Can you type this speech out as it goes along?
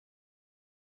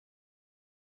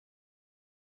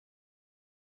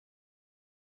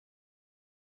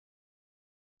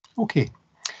Okay,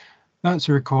 that's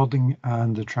the recording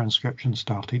and the transcription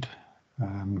started.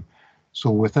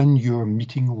 So within your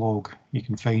meeting log, you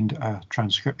can find a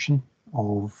transcription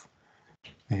of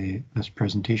this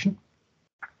presentation.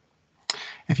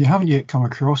 If you haven't yet come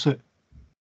across it,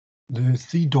 the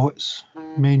 3 dots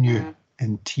menu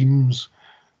in Teams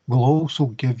will also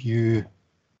give you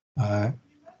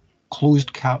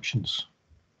closed captions.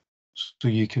 So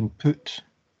you can put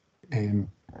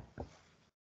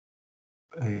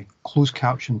a closed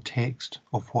caption text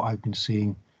of what I've been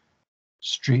saying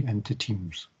straight into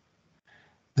Teams.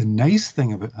 The nice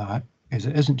thing about that is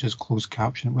it isn't just closed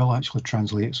caption, it will actually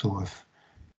translate. So if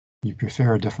you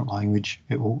prefer a different language,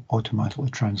 it will automatically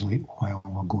translate while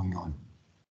we're going on.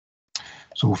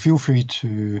 So feel free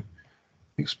to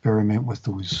experiment with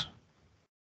those.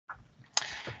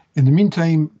 In the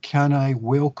meantime, can I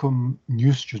welcome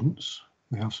new students?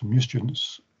 We have some new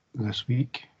students this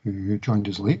week who joined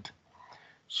us late.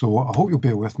 So I hope you'll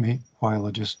bear with me while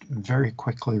I just very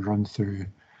quickly run through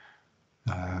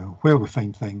where we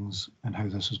find things and how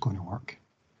this is going to work.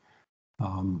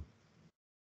 I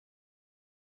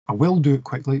will do it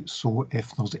quickly, so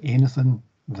if there's anything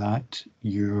that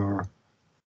you're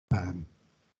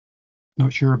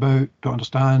not sure about, don't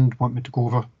understand, want me to go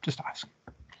over, just ask.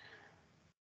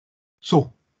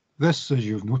 So this, as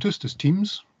you've noticed, is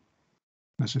Teams.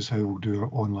 This is how we'll do our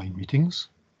online meetings.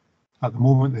 At the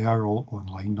moment, they are all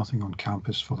online, nothing on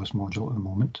campus for this module at the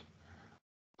moment.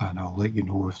 And I'll let you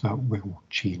know if that will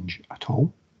change at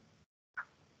all.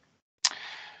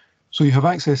 So you have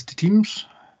access to Teams.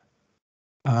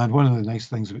 And one of the nice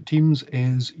things about Teams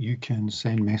is you can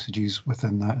send messages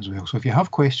within that as well. So if you have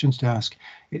questions to ask,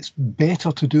 it's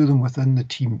better to do them within the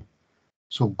team.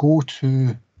 So go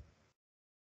to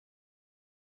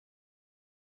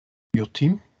your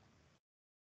team.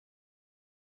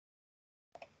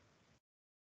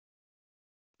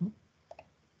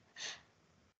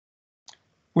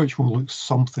 Which will look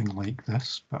something like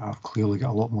this, but I've clearly got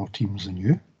a lot more teams than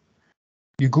you.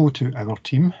 You go to our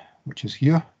team, which is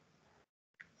here,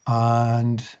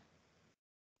 and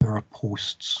there are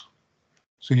posts.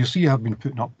 So you see I've been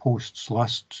putting up posts.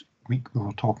 Last week we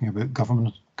were talking about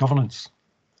governance.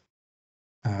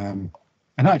 And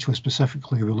actually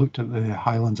specifically we looked at the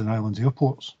Highlands and Islands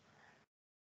airports.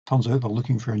 Turns out they're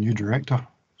looking for a new director.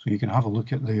 So you can have a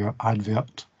look at their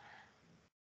advert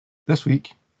this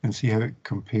week and see how it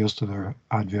compares to their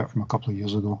advert from a couple of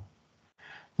years ago.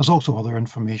 There's also other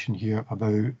information here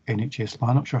about NHS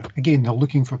Lanarkshire. Again, they're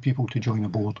looking for people to join a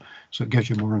board, so it gives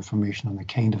you more information on the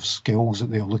kind of skills that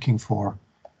they're looking for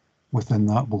within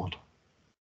that board.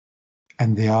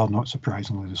 And they are, not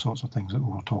surprisingly, the sorts of things that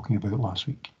we were talking about last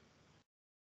week.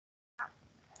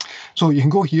 So you can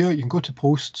go here, you can go to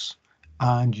posts,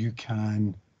 and you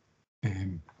can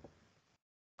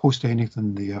post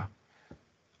anything there.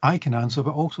 I can answer,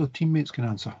 but also teammates can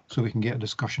answer, so we can get a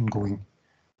discussion going.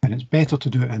 And it's better to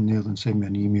do it in there than send me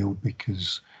an email,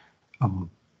 because the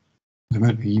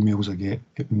amount of emails I get,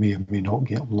 it may or may not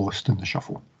get lost in the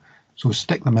shuffle. So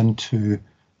stick them into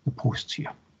the posts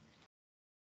here.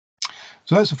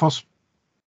 So that's the first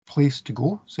place to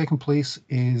go. Second place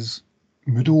is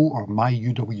Moodle or My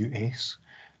UWS.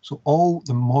 So all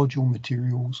the module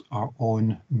materials are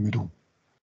on Moodle.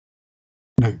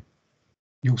 Now,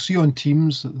 you'll see on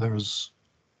Teams that there's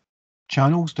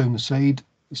channels down the side,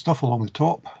 stuff along the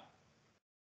top.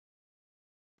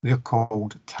 They're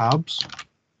called tabs.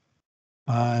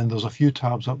 And there's a few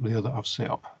tabs up there that I've set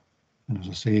up. And as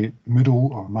I say,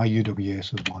 Moodle or My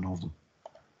UWS is one of them.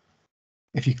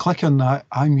 If you click on that,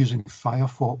 I'm using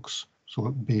Firefox, so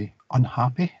it would be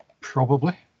unhappy,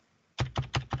 probably.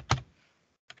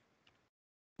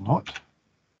 Not.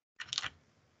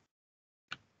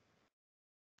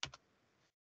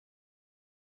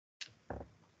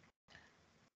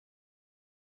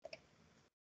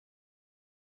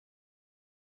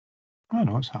 I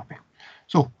know it's happy.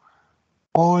 So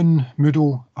on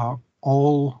Moodle are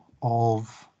all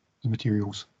of the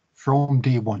materials from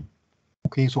day one.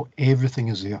 Okay, so everything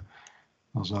is there.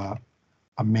 There's a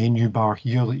menu bar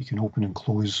here that you can open and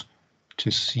close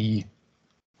to see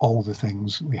all the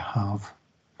things we have.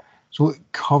 So it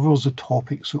covers the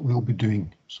topics that we'll be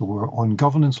doing. So we're on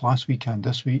governance last week and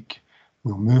this week.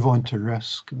 We'll move on to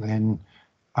risk, then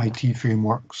IT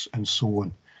frameworks and so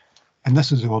on. And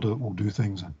this is the order that we'll do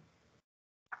things in.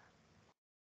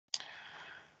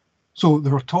 So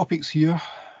there are topics here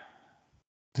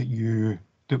that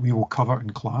we will cover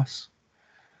in class.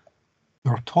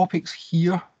 There are topics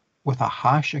here with a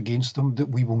hash against them that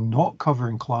we will not cover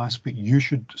in class, but you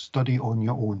should study on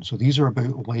your own. So these are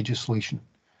about legislation.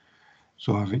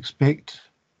 So I expect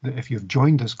that if you've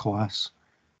joined this class,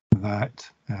 that,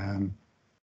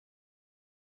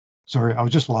 sorry, I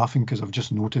was just laughing because I've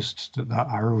just noticed that that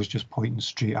arrow is just pointing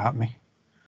straight at me,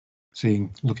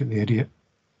 saying, look at the idiot.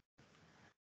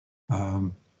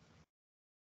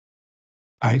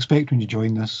 I expect when you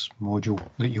join this module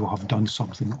that you'll have done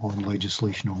something on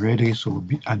legislation already,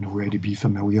 and already be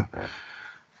familiar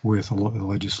with a lot of the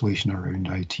legislation around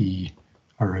IT,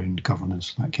 around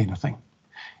governance, that kind of thing.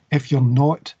 If you're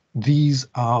not, these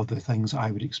are the things I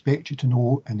would expect you to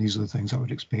know, and these are the things I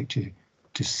would expect you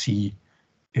to see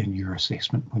in your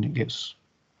assessment when it gets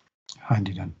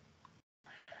handed in.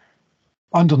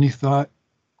 Underneath that,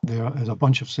 there is a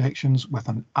bunch of sections with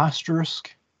an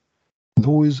asterisk.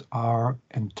 Those are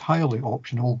entirely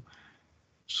optional.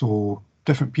 So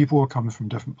different people are coming from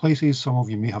different places. Some of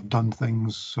you may have done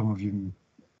things, some of you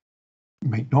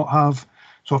might not have.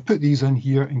 So I've put these in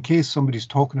here in case somebody's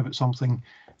talking about something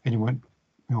and you went,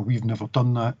 you know, we've never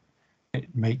done that. It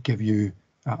might give you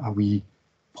a wee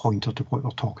pointer to what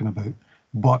they're talking about,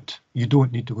 but you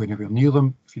don't need to go anywhere near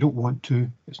them. If you don't want to,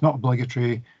 it's not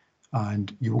obligatory,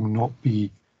 and you will not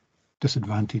be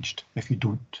disadvantaged if you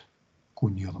don't go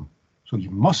near them. So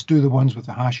you must do the ones with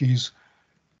the hashes.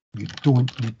 You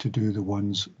don't need to do the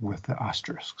ones with the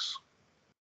asterisks.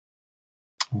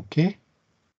 Okay.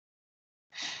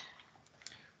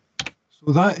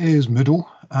 So that is Moodle,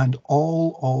 and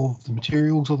all of the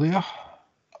materials are there.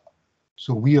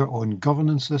 So we are on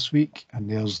governance this week, and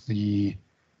there's the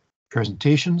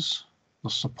presentations, the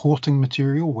supporting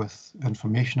material with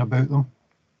information about them,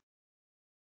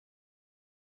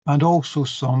 and also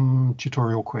some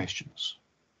tutorial questions.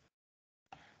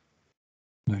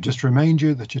 Now, just to remind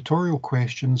you, the tutorial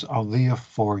questions are there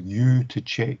for you to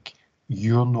check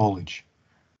your knowledge.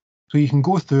 So you can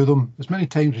go through them as many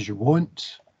times as you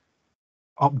want,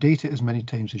 update it as many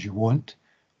times as you want,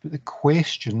 but the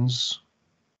questions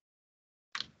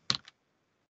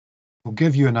will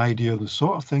give you an idea of the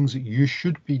sort of things that you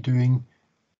should be doing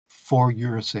for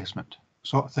your assessment,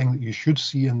 sort of thing that you should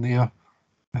see in there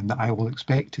and that I will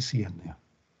expect to see in there.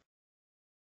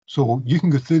 So you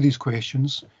can go through these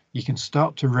questions, you can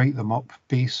start to write them up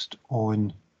based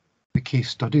on the case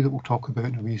study that we'll talk about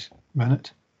in a wee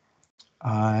minute,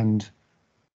 and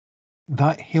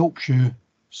that helps you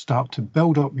start to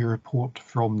build up your report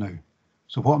from now.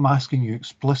 So what I'm asking you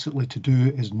explicitly to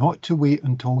do is not to wait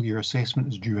until your assessment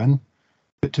is due in,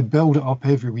 but to build it up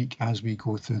every week as we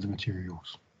go through the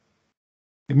materials.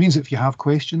 It means if you have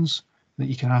questions that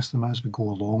you can ask them as we go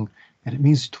along, and it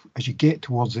means as you get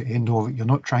towards the end of it, you're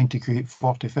not trying to create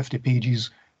 40, 50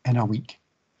 pages in a week.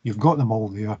 You've got them all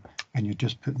there and you're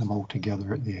just putting them all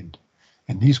together at the end.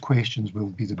 And these questions will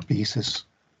be the basis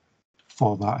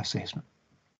for that assessment.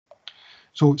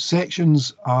 So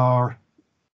sections are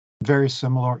very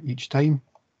similar each time.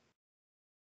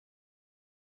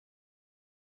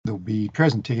 There'll be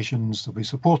presentations, there'll be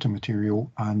supporting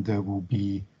material, and there will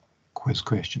be quiz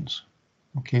questions.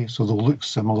 Okay, so they'll look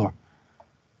similar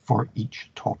for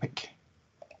each topic.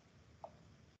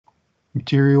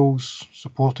 Materials,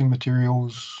 supporting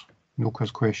materials, no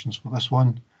quiz questions for this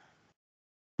one,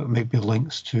 but there might be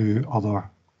links to other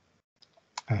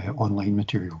online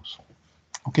materials.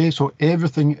 Okay, so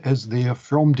everything is there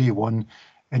from day one,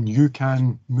 and you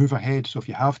can move ahead. So if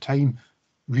you have time,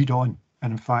 read on.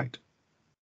 And in fact,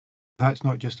 that's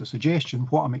not just a suggestion.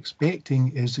 What I'm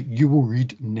expecting is that you will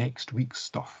read next week's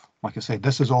stuff. Like I said,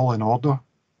 this is all in order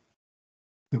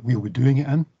that we'll be doing it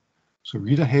in. So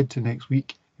read ahead to next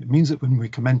week. It means that when we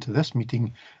come into this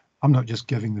meeting, I'm not just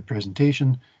giving the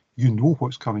presentation, you know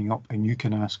what's coming up and you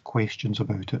can ask questions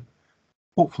about it.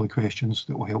 Hopefully questions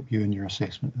that will help you in your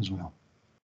assessment as well.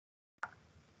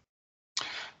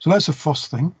 So that's the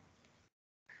first thing.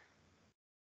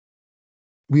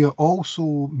 We are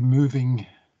also moving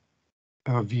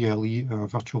our VLE, our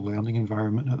virtual learning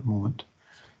environment at the moment.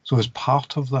 So as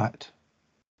part of that,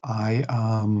 I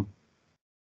am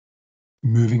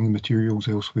moving the materials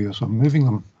elsewhere. So I'm moving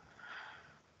them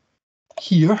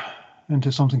here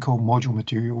into something called module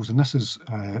materials, and this is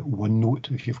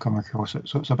OneNote if you've come across it.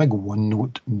 So it's a big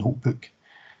OneNote notebook,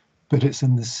 but it's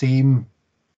in the same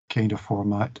kind of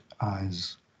format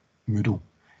as Moodle.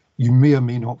 You may or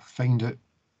may not find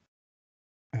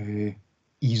it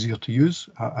easier to use.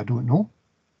 I don't know.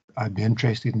 I'd be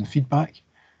interested in the feedback.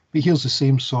 But here's the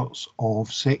same sorts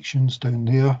of sections down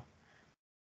there.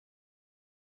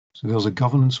 So there's a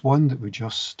governance one that we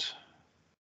just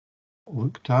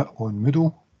looked at on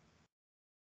Moodle.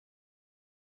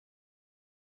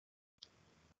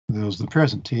 There's the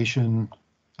presentation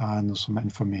and there's some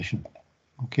information.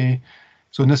 Okay,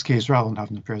 so in this case, rather than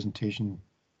having the presentation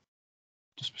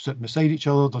just sitting beside each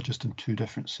other, they're just in two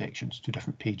different sections, two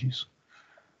different pages.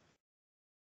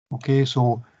 Okay,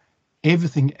 so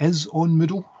everything is on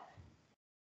Moodle,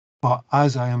 but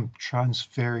as I am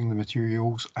transferring the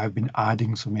materials, I've been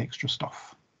adding some extra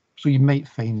stuff. So you might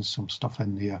find some stuff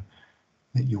in there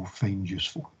that you'll find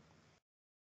useful.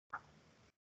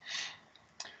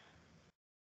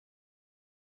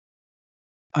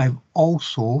 I've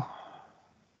also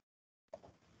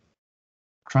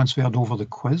transferred over the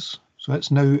quiz. So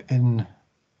it's now in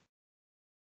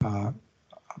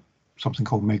something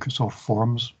called Microsoft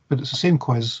Forms, but it's the same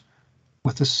quiz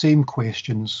with the same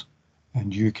questions,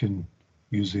 and you can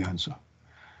use the answer.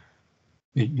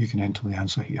 You can enter the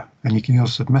answer here, and you can either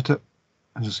submit it.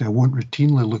 As I say, I won't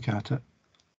routinely look at it,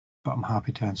 but I'm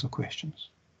happy to answer questions.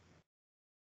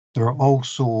 There are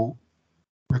also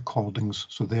recordings,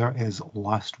 so there is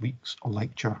last week's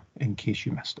lecture in case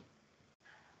you missed it.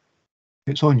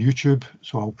 It's on YouTube,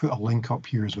 so I'll put a link up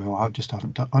here as well. I just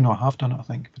haven't done, oh no, I have done it, I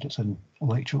think, but it's in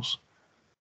lectures.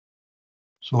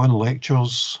 So in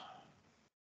lectures,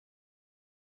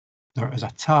 there is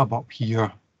a tab up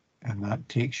here, and that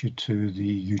takes you to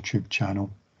the YouTube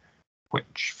channel,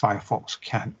 which Firefox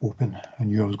can't open. I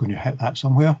knew I was going to hit that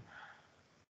somewhere.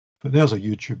 But there's a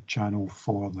YouTube channel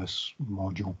for this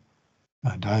module.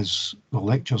 And as the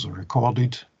lectures are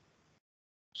recorded,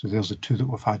 so there's the two that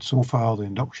we've had so far, the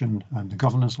induction and the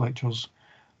governance lectures,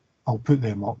 I'll put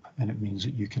them up, and it means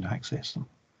that you can access them.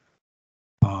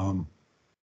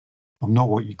 I'm not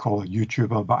what you call a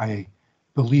YouTuber, but I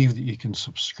believe that you can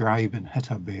subscribe and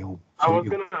hit a bell. So I was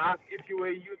going to ask if you were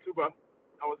a YouTuber.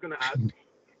 I was going to ask.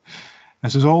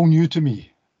 This is all new to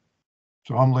me,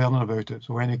 so I'm learning about it.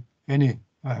 So any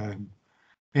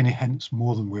hints,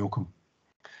 more than welcome.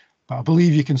 But I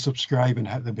believe you can subscribe and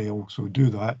hit the bell, so do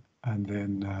that, and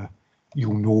then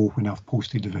you'll know when I've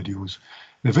posted the videos.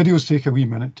 The videos take a wee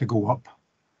minute to go up.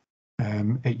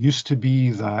 It used to be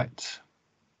that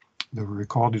they were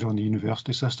recorded on the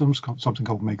university systems, something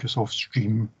called Microsoft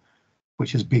Stream,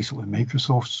 which is basically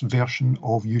Microsoft's version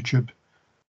of YouTube.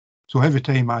 So every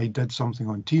time I did something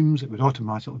on Teams, it would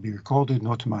automatically be recorded and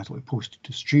automatically posted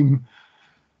to Stream.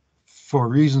 For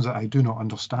reasons that I do not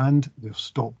understand, they've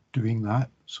stopped doing that.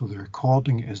 So the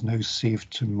recording is now saved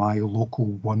to my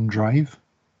local OneDrive.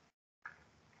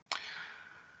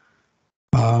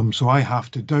 So I have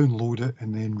to download it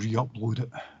and then re-upload it.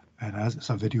 And as it's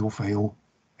a video file,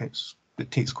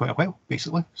 it takes quite a while,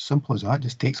 basically. Simple as that. It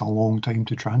just takes a long time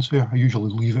to transfer. I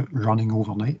usually leave it running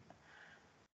overnight.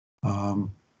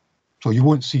 So you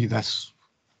won't see this,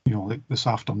 you know, like this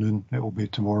afternoon. It will be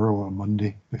tomorrow or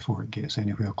Monday before it gets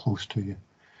anywhere close to you.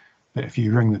 But if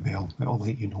you ring the bell, it'll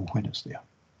let you know when it's there.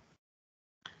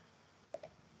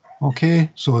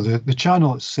 Okay, so the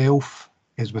channel itself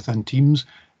is within Teams.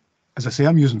 As I say,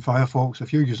 I'm using Firefox.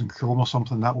 If you're using Chrome or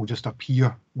something, that will just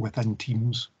appear within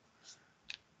Teams.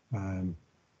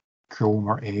 Chrome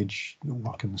or Edge will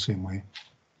work in the same way.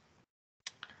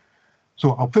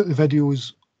 So I'll put the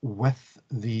videos with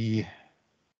the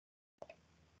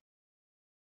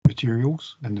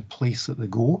materials in the place that they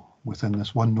go within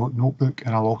this OneNote notebook,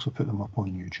 and I'll also put them up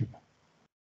on YouTube.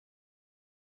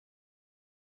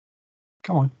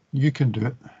 Come on, you can do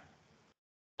it.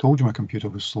 Told you my computer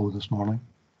was slow this morning.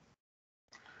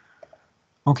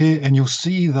 Okay, and you'll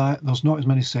see that there's not as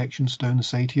many sections down the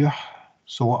side here.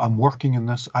 So I'm working in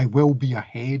this. I will be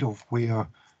ahead of where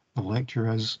the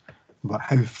lecture is, but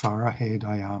how far ahead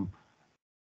I am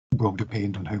will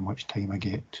depend on how much time I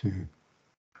get to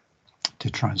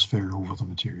transfer over the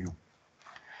material.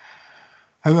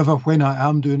 However, when I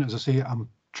am doing it, as I say, I'm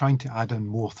trying to add in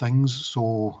more things.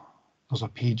 So there's a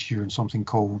page here in something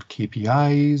called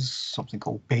KPIs, something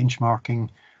called benchmarking,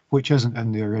 which isn't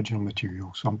in the original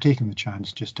material. So I'm taking the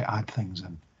chance just to add things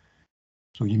in.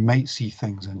 So you might see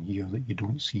things in here that you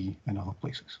don't see in other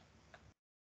places.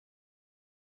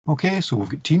 Okay, so we've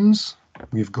got Teams,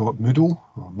 we've got Moodle,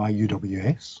 or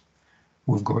MyUWS,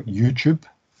 we've got YouTube,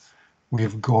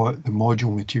 we've got the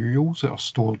module materials that are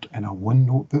stored in a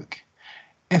OneNote book.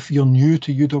 If you're new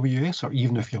to UWS, or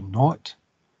even if you're not,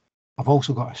 I've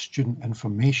also got a student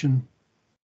information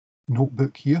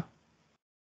notebook here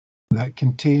that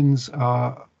contains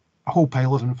a whole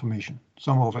pile of information.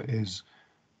 Some of it is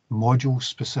module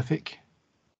specific,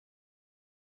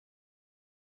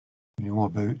 you know,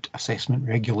 about assessment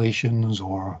regulations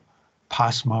or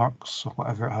pass marks or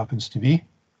whatever it happens to be.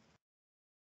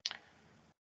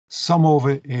 Some of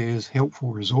it is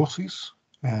helpful resources,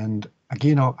 and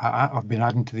again, I've been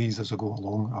adding to these as I go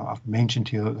along. I've mentioned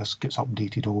here that this gets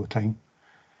updated all the time.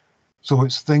 So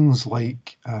it's things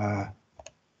like the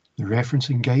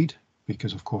referencing guide,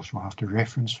 because of course you'll have to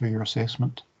reference for your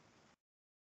assessment.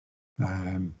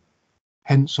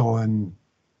 Hints on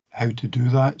how to do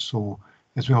that. So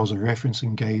as well as a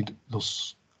referencing guide,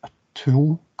 there's a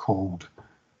tool called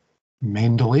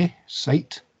Mendeley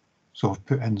site. So I've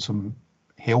put in some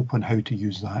help on how to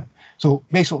use that. So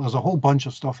basically there's a whole bunch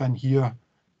of stuff in here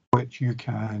which you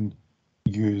can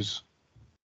use,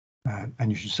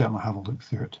 and you should certainly have a look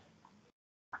through it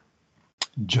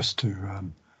just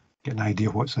to get an idea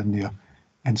of what's in there.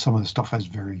 And some of the stuff is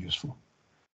very useful.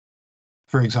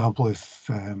 For example, if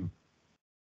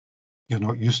you're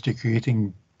not used to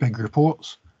creating big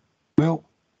reports, well,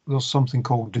 there's something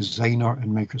called Designer in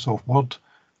Microsoft Word,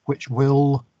 which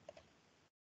will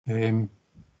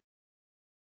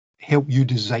help you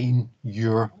design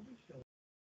your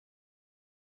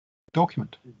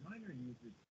document.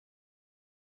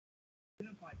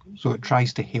 So it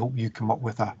tries to help you come up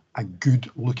with a good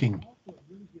looking,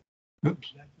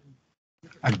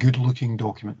 a good looking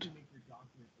document.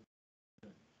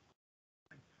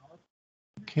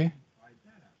 Okay.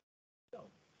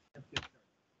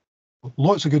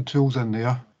 Lots of good tools in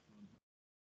there.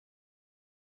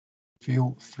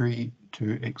 Feel free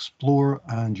to explore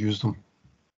and use them.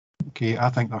 Okay, I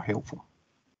think they're helpful.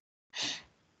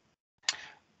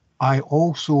 I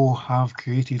also have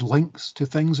created links to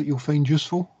things that you'll find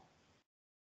useful.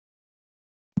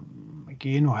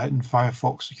 Again, we're hitting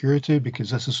Firefox security because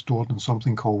this is stored in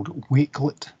something called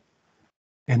Wakelet,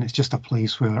 and it's just a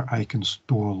place where I can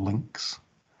store links.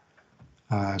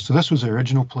 So this was the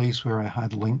original place where I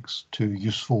had links to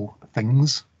useful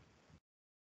things,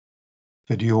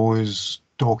 videos,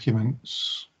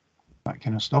 documents, that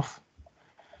kind of stuff.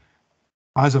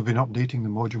 As I've been updating the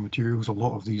module materials, a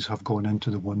lot of these have gone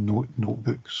into the OneNote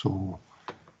notebook, so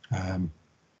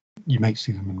you might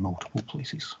see them in multiple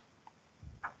places.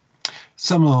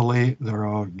 Similarly, there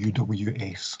are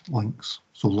UWS links,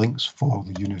 so links for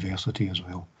the university as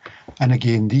well. And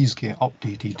again, these get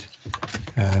updated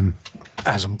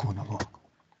as I'm going along.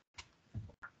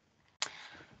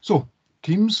 So,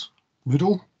 Teams,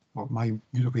 Moodle, or my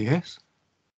UWS,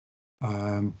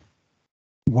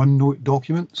 OneNote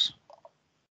documents,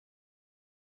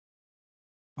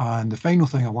 and the final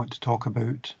thing I want to talk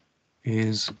about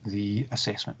is the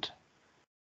assessment.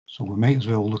 So we might as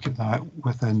well look at that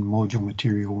within module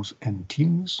materials in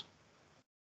Teams.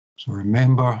 So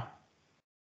remember,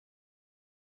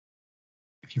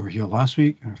 if you were here last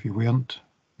week, and if you weren't,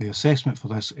 the assessment for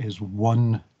this is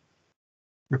one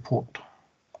report.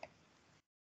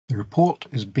 The report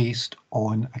is based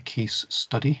on a case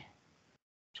study.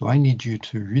 So I need you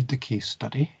to read the case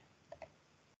study.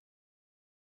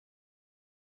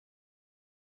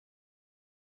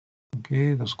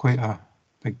 Okay, there's quite a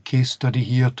big case study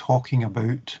here talking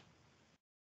about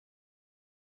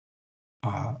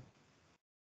an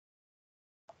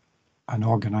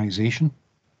organisation.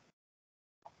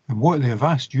 And what they have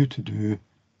asked you to do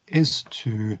is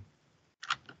to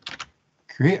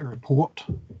create a report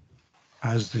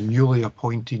as the newly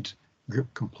appointed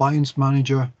Group Compliance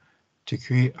Manager to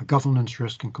create a governance,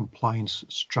 risk and compliance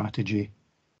strategy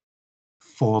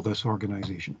for this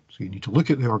organisation. So you need to look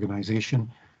at the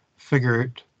organisation, figure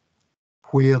out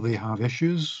where they have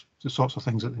issues, the sorts of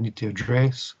things that they need to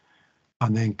address,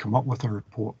 and then come up with a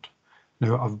report.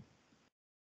 Now, I've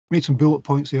made some bullet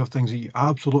points there of things that you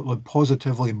absolutely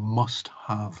positively must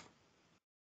have,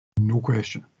 no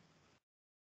question.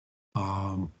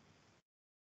 But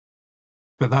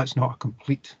that's not a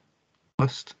complete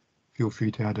list. Feel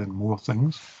free to add in more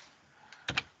things.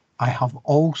 I have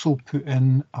also put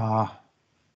in a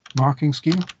marking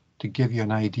scheme to give you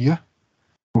an idea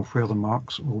of where the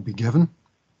marks will be given.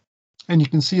 And you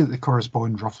can see that they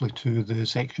correspond roughly to the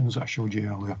sections that I showed you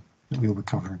earlier that we'll be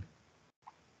covering.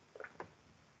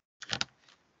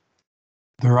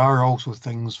 There are also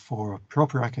things for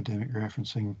proper academic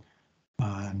referencing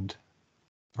and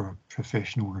for a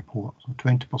professional report. So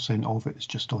 20% of it is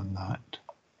just on that.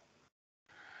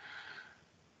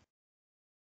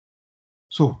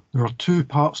 So there are two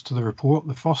parts to the report.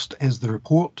 The first is the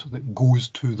report that goes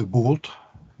to the board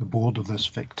of this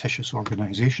fictitious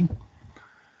organisation.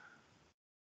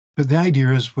 But the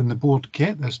idea is when the board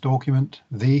get this document,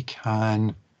 they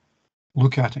can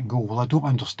look at it and go, well, I don't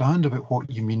understand about what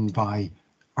you mean by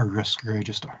a risk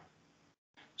register.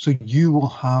 So you will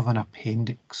have an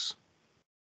appendix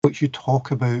which you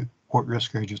talk about what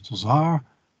risk registers are,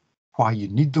 why you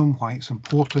need them, why it's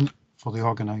important for the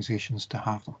organisations to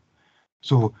have them.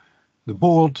 So the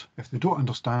board, if they don't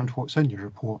understand what's in your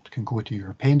report, can go to your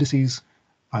appendices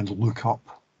and look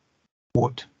up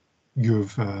what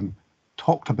you've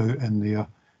talked about in there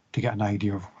to get an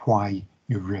idea of why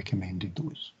you've recommended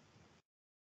those.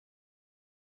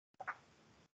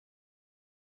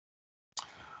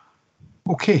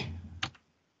 Okay.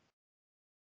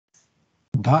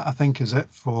 that, I think, is it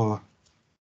for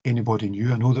anybody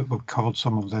new. I know that we've covered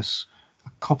some of this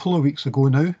a couple of weeks ago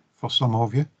now for some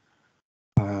of you,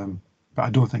 but I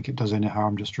don't think it does any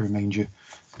harm just to remind you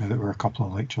now that we're a couple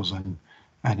of lectures in,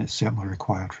 and it's certainly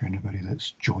required for anybody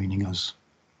that's joining us.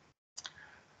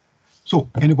 So,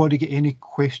 anybody get any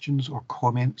questions or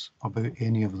comments about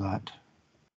any of that?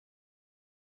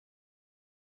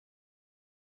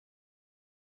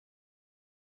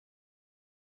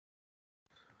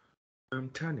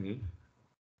 Tani?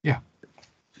 Yeah.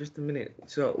 Just a minute.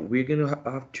 So we're gonna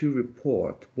have two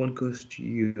reports. One goes to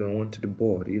you and one to the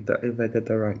board. If I get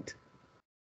that right?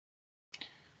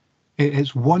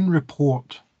 It's one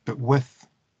report, but with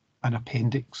an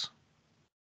appendix.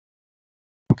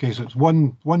 Okay, so it's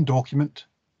one document,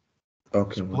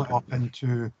 Okay. split up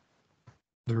into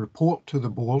the report to the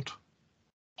board,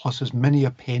 plus as many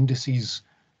appendices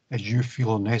as you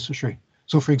feel are necessary.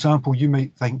 So, for example, you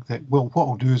might think that, well, what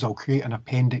I'll do is I'll create an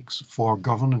appendix for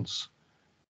governance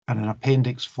and an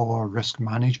appendix for risk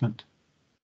management.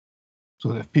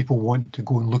 So that if people want to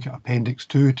go and look at Appendix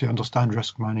 2 to understand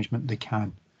risk management, they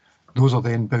can. Those are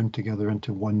then bound together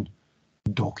into one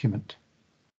document.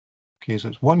 Okay, so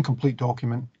it's one complete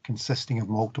document consisting of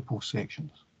multiple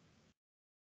sections.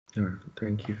 All right,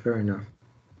 thank you. Fair enough.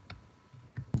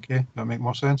 Okay, that make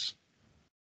more sense?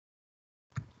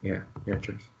 Yeah,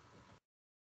 cheers.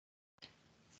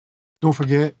 Don't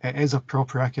forget, it is a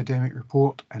proper academic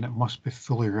report and it must be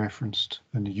fully referenced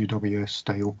in the UWS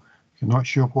style. If you're not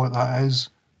sure what that is,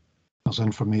 there's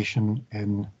information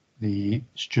in the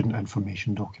student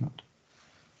information document.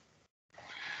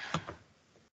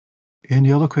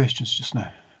 Any other questions just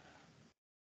now?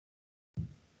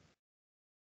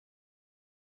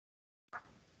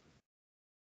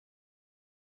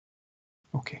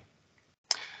 Okay,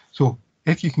 so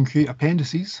if you can create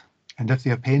appendices, and if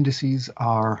the appendices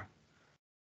are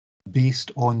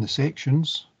based on the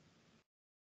sections,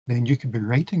 then you can be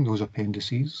writing those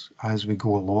appendices as we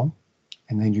go along,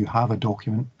 and then you have a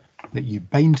document that you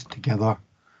bind together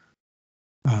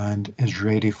and is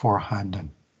ready for handing.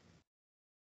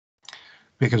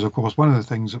 Because of course, one of the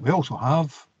things that we also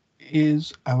have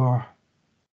is our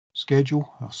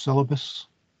schedule, our syllabus.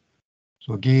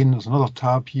 So again, there's another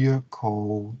tab here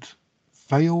called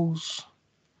Files,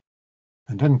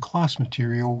 and in class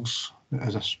materials, there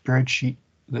is a spreadsheet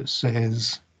that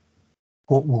says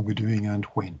what we'll be doing and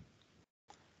when.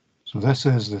 So this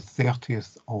is the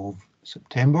 30th of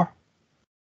September.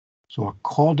 So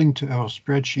according to our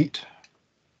spreadsheet,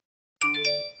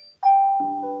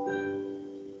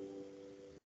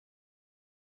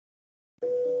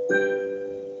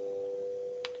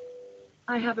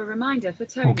 I have a reminder for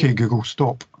Tony. okay, Google,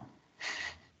 stop.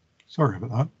 Sorry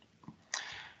about that.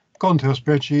 According to our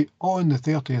spreadsheet, on the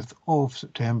 30th of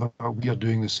September, we are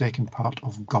doing the second part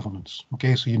of governance.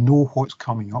 Okay, so you know what's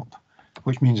coming up,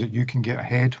 which means that you can get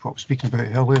ahead. What I was speaking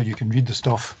about earlier, you can read the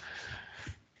stuff,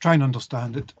 try and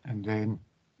understand it, and then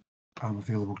I'm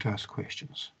available to ask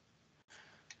questions.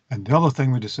 And the other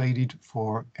thing we decided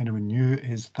for anyone new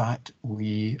is that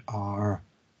we are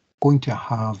going to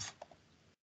have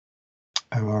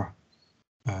our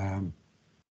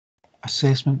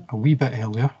assessment a wee bit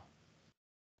earlier.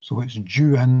 So it's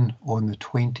due in on the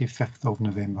 25th of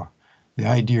November. The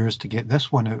idea is to get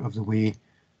this one out of the way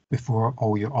before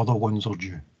all your other ones are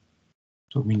due.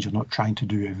 So it means you're not trying to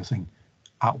do everything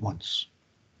at once.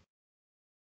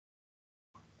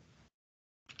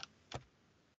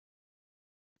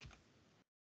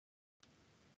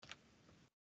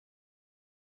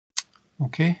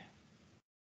 Okay,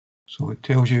 so it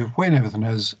tells you when everything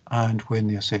is and when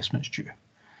the assessment's due.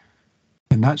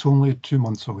 And that's only 2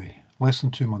 months away, less than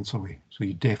 2 months away. So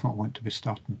you definitely want to be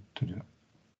starting to do it.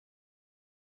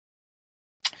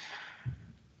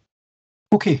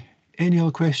 Okay, any other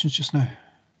questions just now?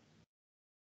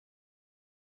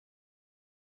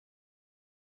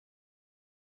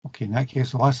 Okay, in that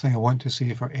case, the last thing I want to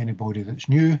say for anybody that's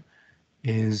new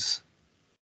is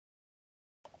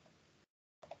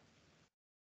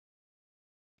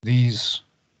these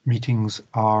meetings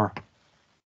are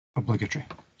obligatory,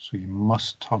 so you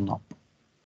must turn up.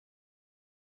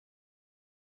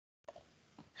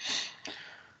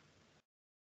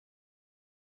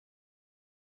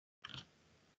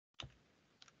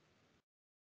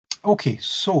 Okay,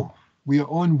 so we are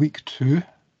on week 2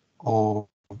 of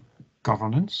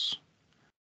governance.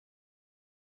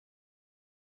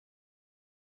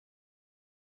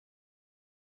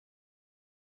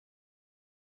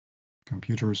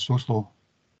 Computer is so slow.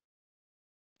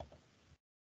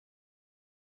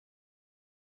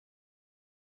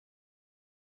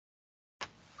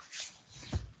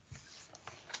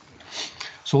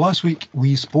 So last week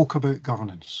we spoke about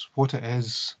governance, what it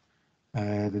is,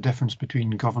 the difference between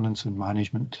governance and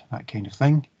management, that kind of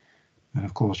thing. And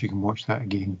of course you can watch that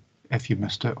again if you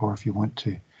missed it or if you want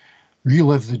to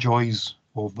relive the joys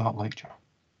of that lecture.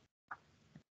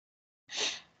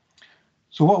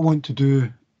 So what I want to do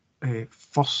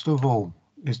first of all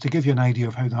is to give you an idea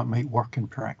of how that might work in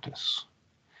practice.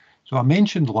 So I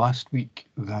mentioned last week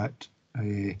that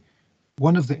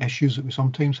one of the issues that we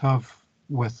sometimes have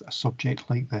with a subject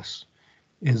like this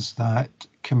is that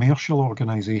commercial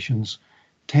organisations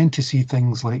tend to see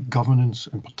things like governance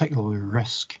and particularly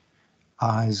risk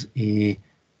as a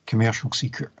commercial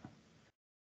secret.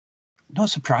 Not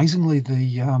surprisingly,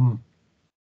 can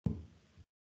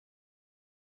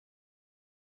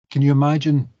you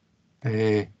imagine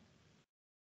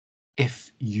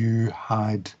if you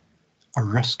had a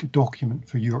risk document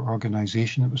for your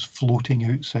organisation that was floating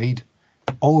outside?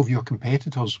 All of your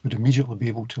competitors would immediately be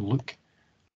able to look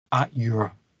at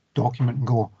your document and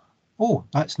go, oh,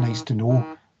 that's nice to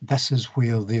know. This is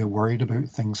where they're worried about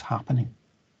things happening.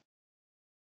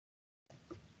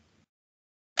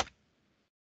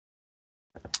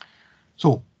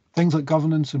 So things like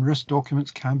governance and risk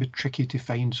documents can be tricky to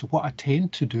find. So what I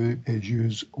tend to do is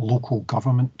use local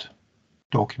government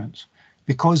documents.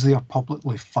 Because they are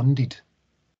publicly funded,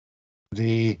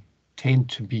 they tend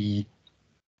to be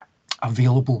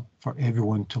available for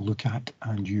everyone to look at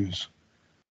and use.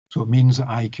 So it means that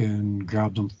I can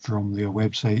grab them from their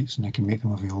websites and I can make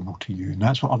them available to you. And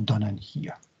that's what I've done in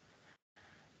here.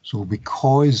 So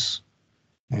because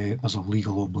there's a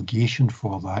legal obligation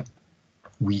for that,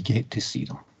 we get to see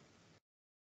them.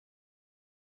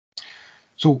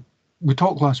 So we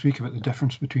talked last week about the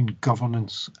difference between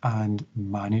governance and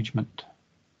management.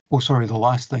 Oh, sorry, the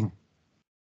last thing.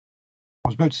 I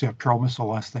was about to say I promise the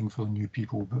last thing for the new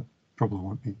people, but probably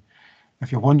won't be.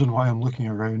 If you're wondering why I'm looking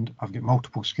around, I've got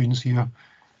multiple screens here.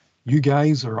 You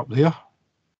guys are up there.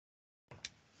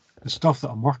 The stuff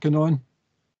that I'm working on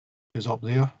is up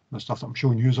there. The stuff that I'm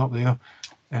showing you is up there.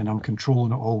 And I'm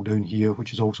controlling it all down here,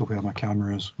 which is also where my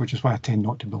camera is, which is why I tend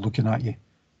not to be looking at you.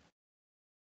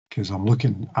 Because I'm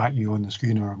looking at you on the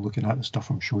screen or I'm looking at the stuff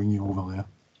I'm showing you over there.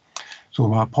 So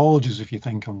my apologies if you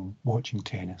think I'm watching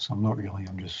tennis. I'm not really.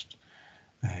 I'm just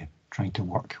trying to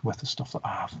work with the stuff that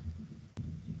I have.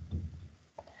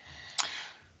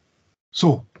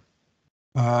 So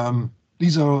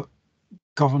these are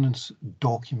governance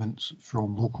documents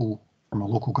from a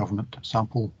local government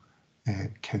sample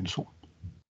council.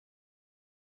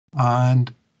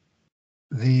 And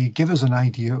they give us an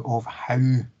idea of how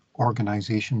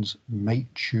organisations might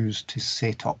choose to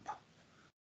set up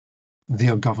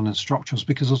their governance structures,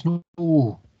 because there's no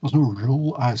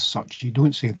rule as such. You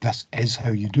don't say this is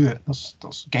how you do it. There's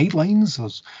guidelines,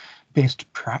 there's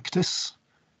best practice.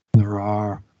 There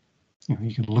are,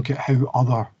 you can look at how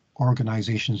other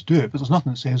organisations do it, but there's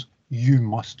nothing that says you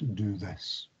must do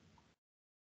this.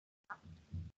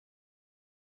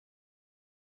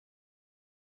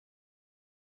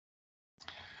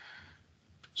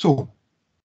 So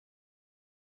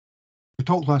we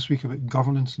talked last week about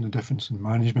governance and the difference in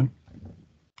management,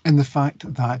 and the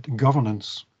fact that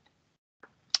governance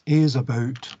is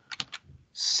about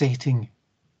setting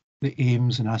the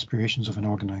aims and aspirations of an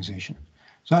organisation.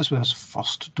 So that's what this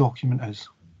first document is.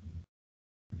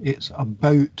 It's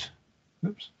about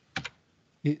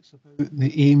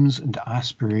the aims and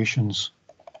aspirations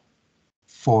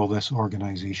for this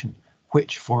organisation,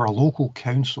 which for a local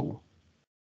council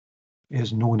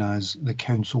is known as the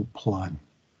council plan.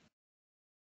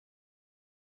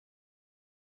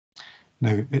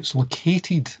 Now, it's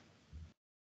located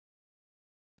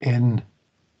in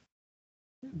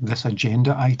this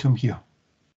agenda item here.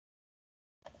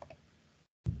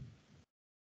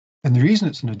 And the reason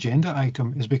it's an agenda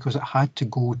item is because it had to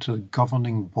go to the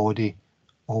governing body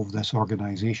of this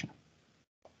organisation.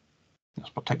 In this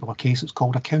particular case, it's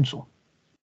called a council.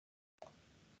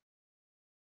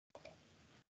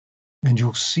 And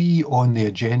you'll see on the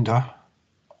agenda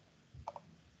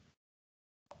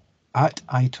at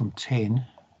item 10,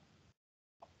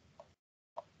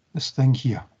 this thing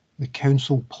here, the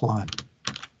council plan.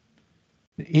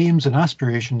 The aims and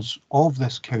aspirations of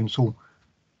this council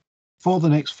for the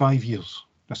next 5 years.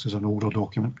 This is an older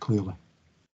document, clearly.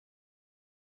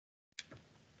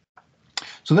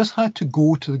 So this had to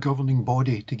go to the governing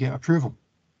body to get approval.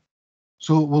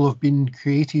 So it will have been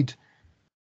created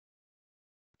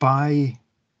by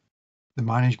the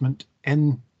management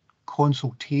in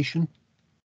consultation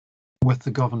with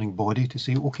the governing body to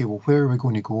say, okay, well, where are we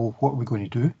going to go? What are we going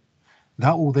to do?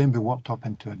 That will then be worked up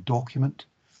into a document,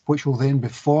 which will then be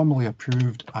formally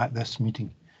approved at this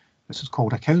meeting. This is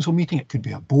called a council meeting. It could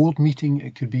be a board meeting.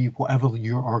 It could be whatever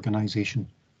your organisation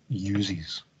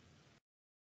uses.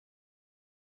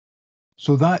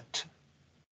 So that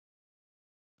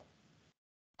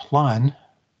plan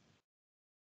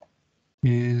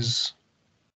is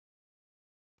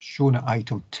shown at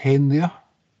item 10 there.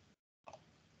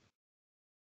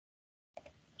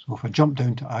 So if I jump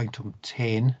down to item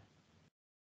 10,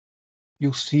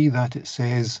 you'll see that it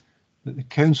says that the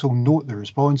council note the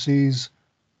responses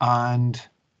and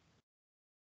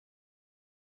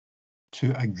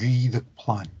to agree the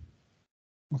plan.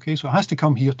 Okay, so it has to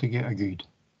come here to get agreed.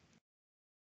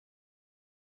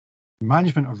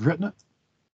 Management have written it,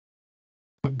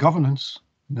 but governance,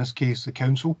 in this case the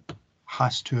council,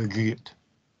 has to agree it.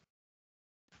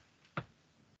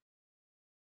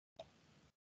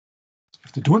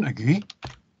 If they don't agree,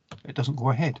 it doesn't go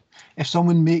ahead. If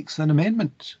someone makes an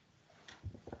amendment,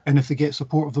 and if they get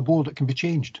support of the board, it can be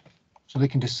changed. So they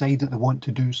can decide that they want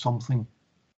to do something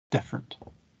different.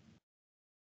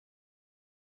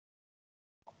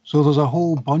 So there's a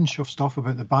whole bunch of stuff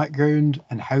about the background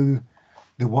and how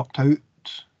they worked out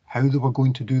how they were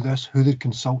going to do this, who they'd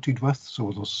consulted with.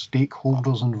 So there's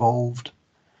stakeholders involved.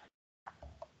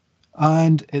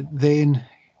 And it then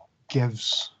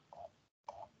gives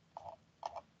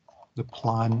the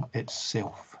plan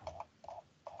itself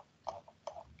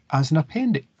as an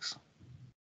appendix.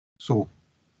 So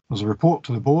there's a report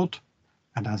to the board,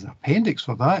 and as an appendix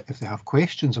for that, if they have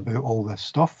questions about all this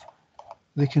stuff,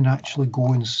 they can actually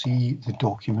go and see the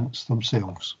documents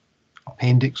themselves.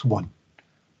 Appendix 1.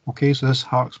 Okay, so this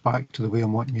harks back to the way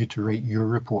I'm wanting you to write your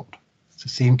report. It's the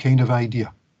same kind of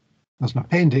idea. There's an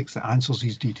appendix that answers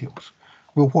these details.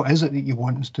 Well, what is it that you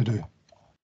want us to do?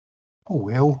 Oh,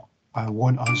 well, I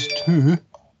want us to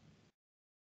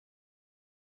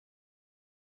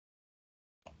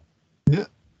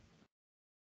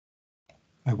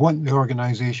I want the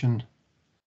organisation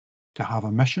to have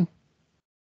a mission.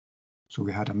 So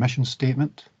we had a mission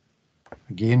statement.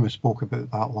 Again, we spoke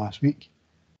about that last week.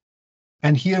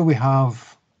 And here we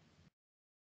have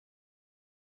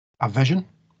a vision.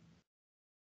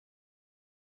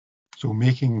 So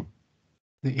making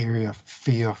the area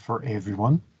fair for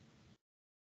everyone.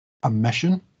 A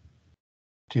mission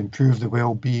to improve the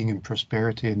well-being and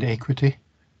prosperity and equity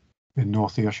in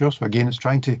North Ayrshire. So again, it's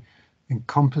trying to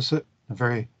encompass it in a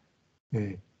very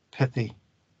pithy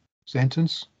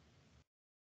sentence.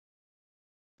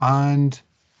 And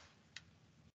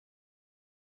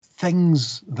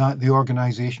things that the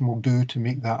organisation will do to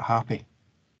make that happy.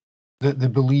 That they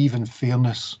believe in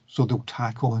fairness, so they'll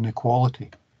tackle inequality.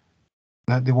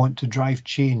 That they want to drive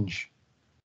change.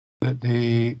 That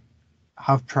they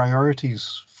have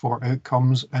priorities for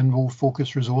outcomes and will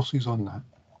focus resources on that.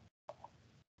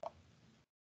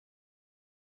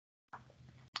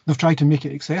 They've tried to make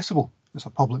it accessible. It's a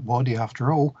public body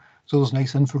after all, so there's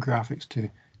nice infographics to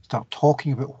start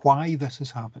talking about why this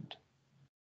has happened.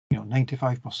 You know,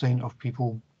 95% of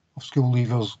people, of school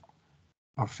leavers,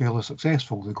 are fairly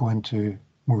successful. They go into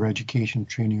more education,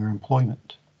 training or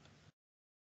employment.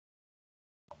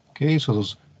 Okay, so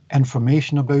there's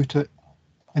information about it,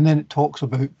 and then it talks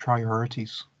about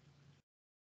priorities.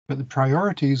 But the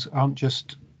priorities aren't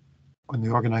just on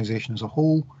the organisation as a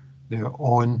whole, they're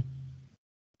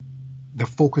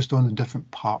focused on the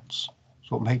different parts.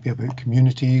 So it might be about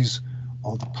communities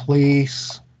or the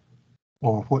place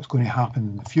or what's going to happen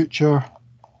in the future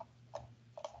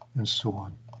and so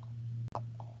on.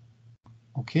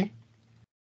 Okay.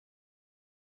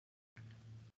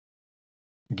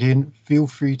 Again, feel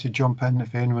free to jump in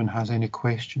if anyone has any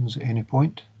questions at any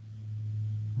point.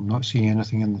 I'm not seeing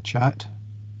anything in the chat.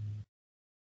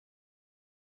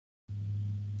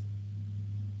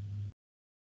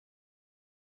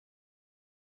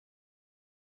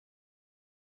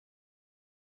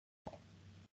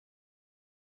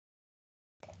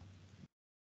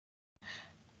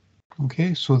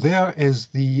 Okay, so there is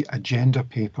the agenda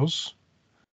papers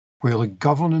where the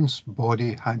governance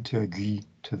body had to agree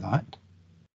to that.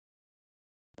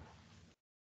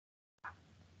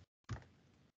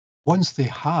 Once they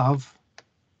have,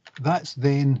 that's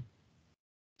then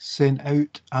sent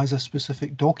out as a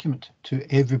specific document to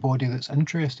everybody that's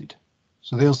interested.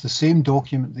 So there's the same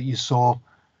document that you saw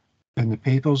in the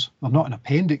papers. They're not an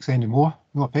appendix anymore.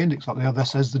 No appendix up there.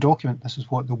 This is the document. This is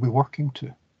what they'll be working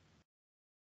to.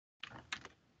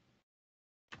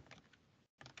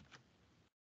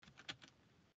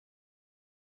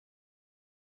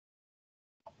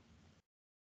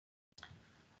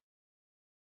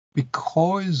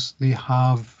 Because they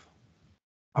have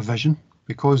a vision,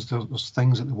 because there's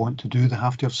things that they want to do, they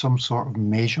have to have some sort of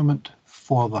measurement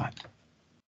for that.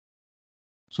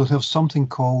 So there's something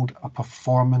called a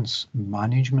performance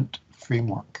management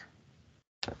framework.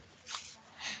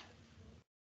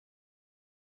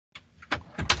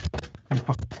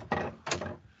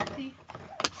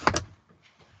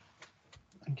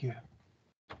 Thank you.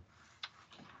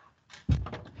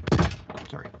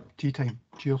 Sorry, tea time.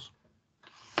 Cheers.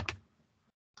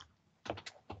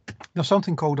 There's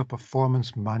something called a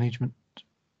performance management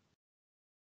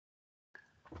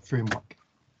framework,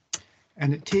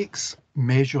 and it takes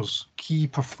measures, key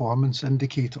performance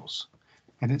indicators,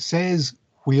 and it says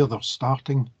where they're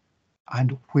starting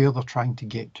and where they're trying to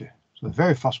get to. So the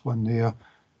very first one there,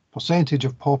 percentage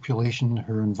of population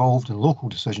who are involved in local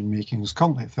decision making is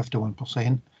currently at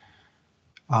 51%,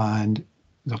 and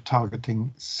they're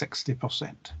targeting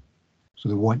 60%. So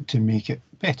they want to make it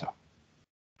better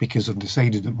because they've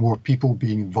decided that more people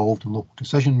being involved in local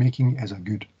decision making is a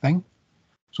good thing.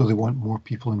 So they want more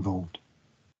people involved.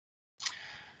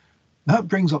 That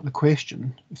brings up the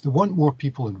question, if they want more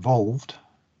people involved,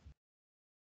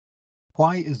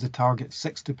 why is the target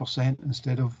 60%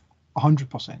 instead of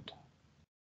 100%?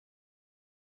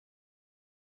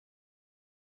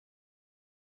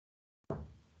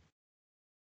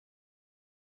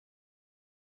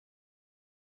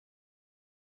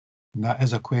 And that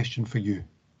is a question for you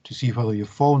to see whether you've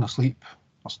fallen asleep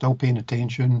or still paying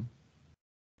attention.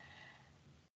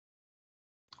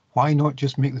 Why not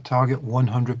just make the target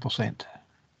 100%?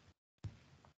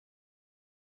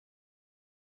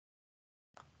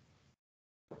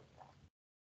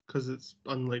 Because it's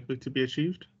unlikely to be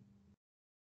achieved.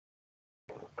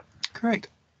 Correct.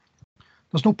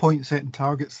 There's no point in setting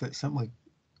targets that simply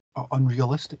are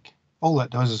unrealistic. All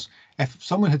that does is, if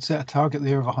someone had set a target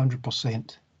there of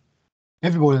 100%,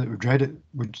 everybody that would read it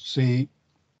would say,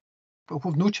 but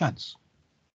we've no chance.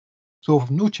 So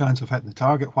if we've no chance of hitting the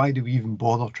target, why do we even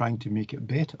bother trying to make it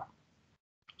better?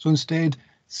 So instead,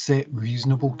 set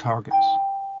reasonable targets.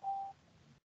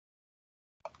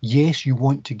 Yes, you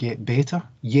want to get better.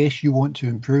 Yes, you want to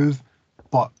improve,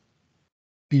 but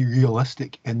be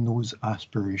realistic in those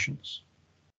aspirations.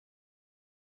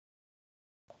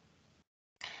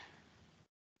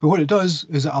 But what it does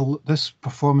is this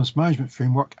performance management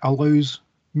framework allows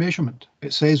measurement.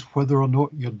 It says whether or not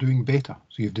you're doing better.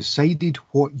 So you've decided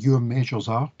what your measures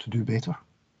are to do better.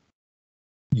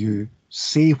 You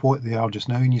say what they are just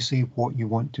now and you say what you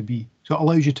want to be. So it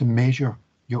allows you to measure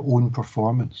your own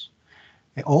performance.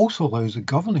 It also allows the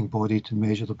governing body to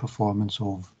measure the performance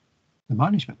of the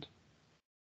management.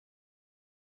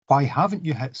 Why haven't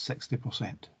you hit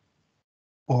 60%?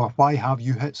 Or why have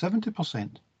you hit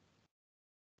 70%?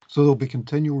 So there'll be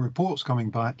continual reports coming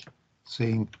back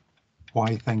saying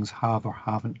why things have or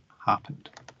haven't happened.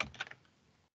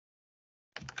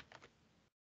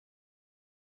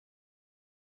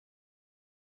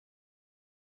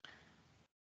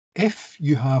 If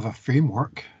you have a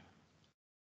framework,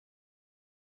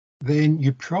 then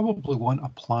you probably want a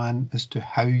plan as to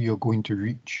how you're going to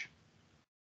reach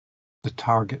the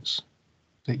targets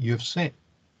that you've set.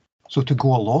 So to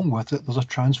go along with it, there's a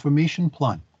transformation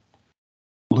plan.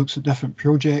 It looks at different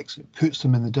projects, it puts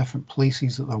them in the different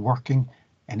places that they're working,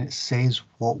 and it says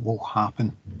what will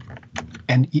happen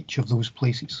in each of those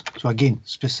places. So again,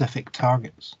 specific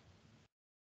targets.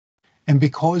 And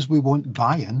because we want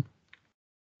buy-in,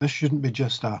 this shouldn't be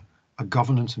just a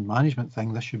governance and management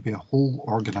thing, this should be a whole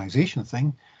organisation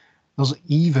thing. There's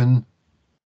even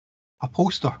a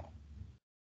poster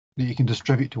that you can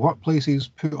distribute to workplaces,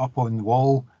 put up on the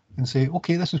wall and say,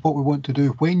 okay, this is what we want to do.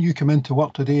 When you come into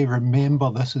work today,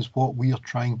 remember this is what we are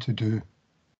trying to do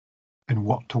and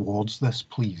work towards this,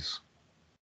 please.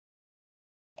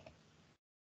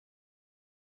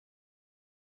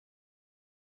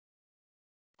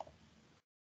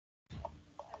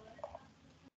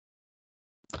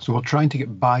 So we're trying to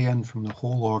get buy-in from the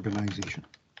whole organisation.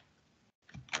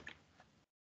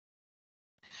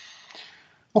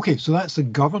 Okay, so that's the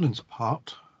governance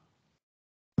part.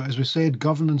 But as we said,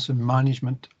 governance and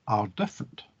management are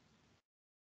different.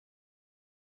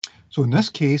 So in this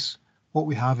case, what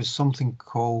we have is something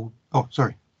called,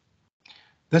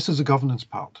 this is the governance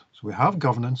part. So we have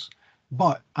governance,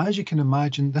 but as you can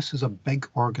imagine, this is a big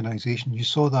organisation. You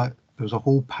saw that there's a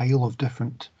whole pile of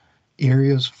different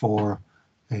areas for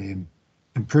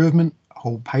improvement, a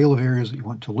whole pile of areas that you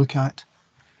want to look at.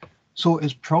 So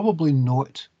it's probably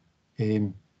not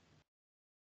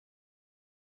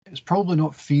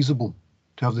feasible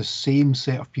to have the same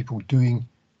set of people doing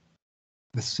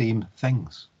the same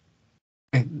things,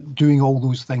 doing all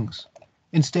those things.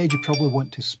 Instead, you probably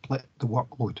want to split the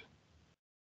workload.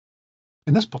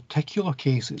 In this particular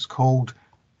case, it's called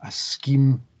a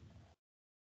scheme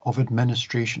of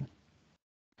administration.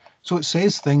 So it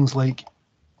says things like,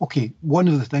 okay, one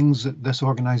of the things that this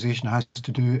organisation has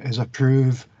to do is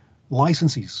approve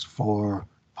licenses for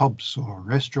pubs or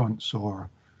restaurants or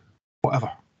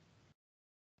whatever.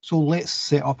 So let's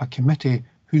set up a committee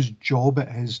whose job it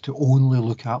is to only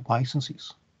look at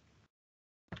licenses.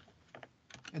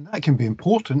 And that can be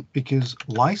important because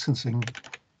licensing,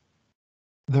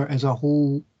 there is a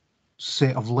whole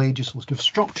set of legislative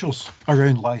structures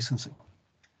around licensing.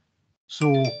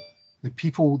 So the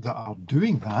people that are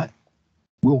doing that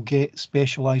will get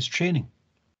specialised training.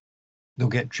 They'll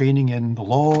get training in the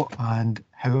law and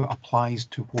how it applies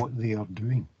to what they are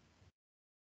doing.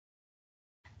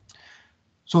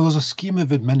 So there's a scheme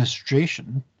of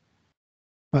administration,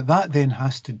 but that then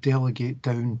has to delegate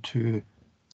down to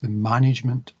the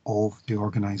management of the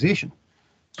organisation.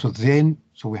 So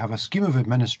we have a scheme of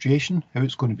administration, how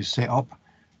it's going to be set up,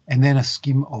 and then a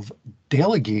scheme of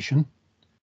delegation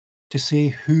to say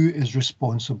who is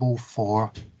responsible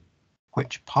for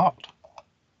which part.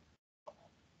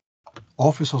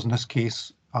 Officers in this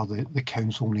case are the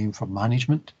council name for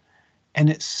management, and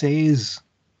it says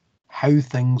how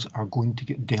things are going to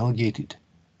get delegated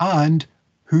and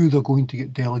who they're going to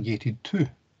get delegated to.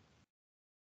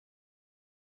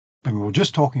 And we were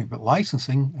just talking about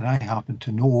licensing, and I happen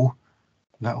to know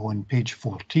that on page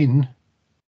 14,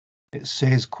 it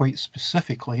says quite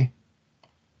specifically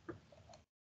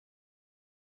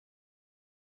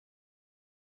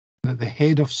that the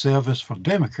head of service for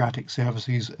democratic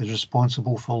services is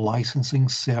responsible for licensing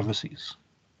services.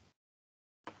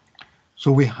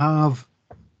 So we have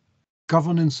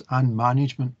governance and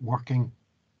management working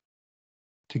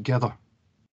together.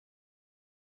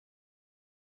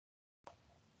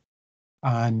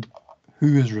 And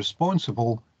who is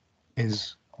responsible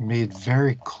is made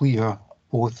very clear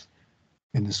both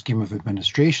in the scheme of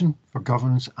administration for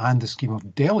governance and the scheme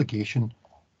of delegation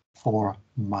for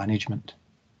management.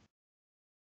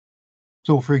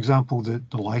 So, for example, the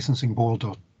licensing board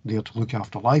are there to look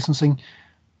after licensing,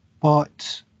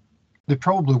 but they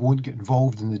probably won't get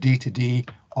involved in the day-to-day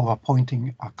of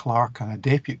appointing a clerk and a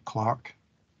deputy clerk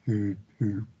who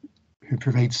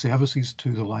provide services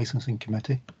to the licensing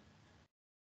committee.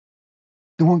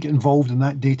 They won't get involved in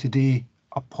that day-to-day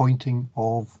appointing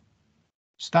of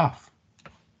staff.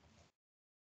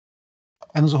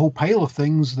 And there's a whole pile of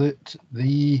things that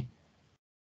the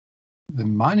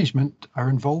management are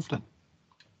involved in.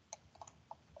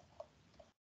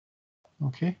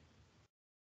 Okay.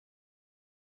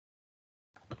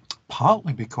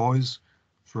 Partly because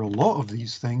for a lot of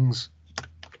these things,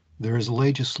 there is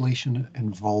legislation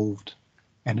involved,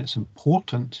 and it's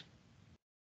important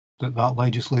that that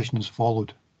legislation is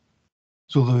followed.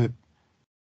 So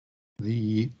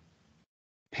the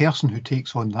person who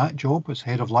takes on that job as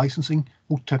head of licensing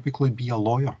will typically be a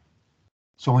lawyer,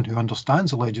 someone who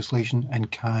understands the legislation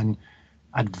and can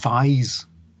advise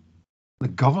the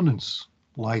governance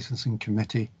licensing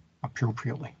committee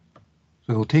appropriately.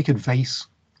 So they'll take advice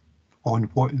on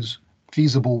what is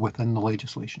feasible within the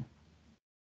legislation.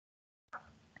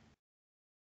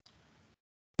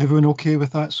 Everyone okay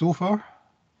with that so far?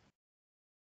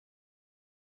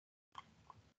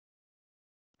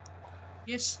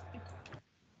 Yes.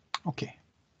 Okay.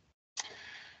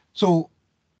 So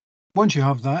once you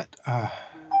have that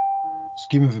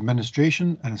scheme of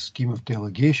administration and a scheme of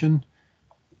delegation,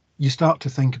 you start to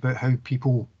think about how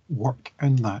people work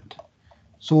in that.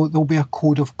 So there'll be a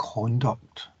code of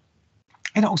conduct.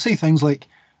 And it'll say things like,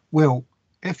 well,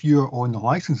 if you're on the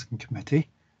licensing committee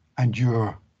and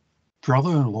your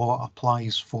brother-in-law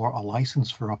applies for a license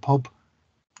for a pub,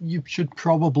 you should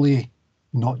probably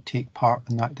not take part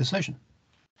in that decision.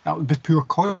 That would be poor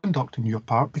conduct on your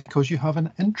part because you have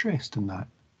an interest in that.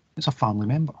 It's a family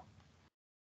member.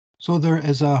 So there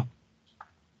is a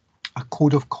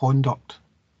code of conduct,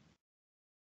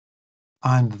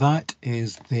 and that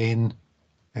is then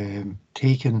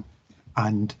taken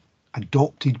and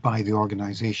adopted by the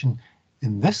organisation,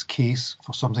 in this case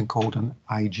for something called an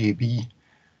IJB.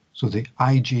 So the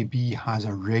IJB has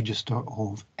a register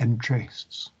of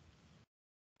interests.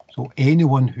 So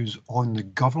anyone who's on the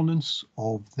governance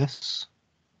of this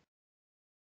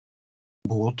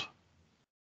board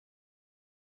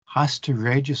has to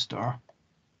register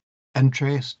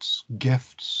interests,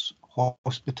 gifts,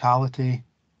 hospitality,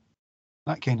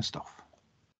 that kind of stuff.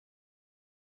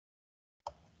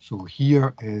 So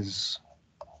here is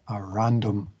a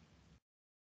random.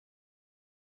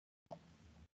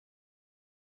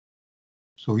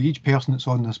 So each person that's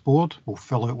on this board will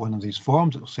fill out one of these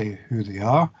forms. It'll say who they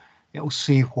are. It'll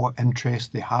say what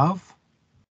interest they have.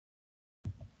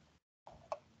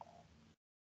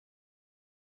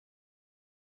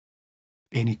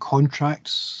 Any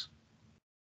contracts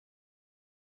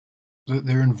that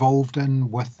they're involved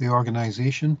in with the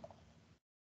organisation,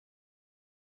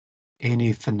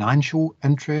 any financial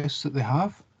interests that they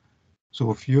have. So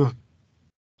if you're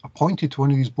appointed to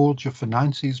one of these boards, your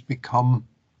finances become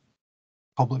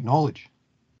public knowledge.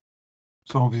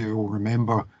 Some of you will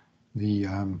remember the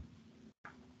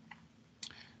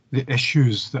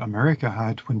issues that America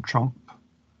had when Trump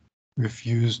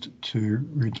refused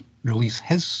to release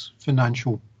his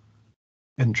financial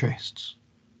interests.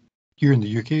 Here in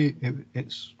the UK,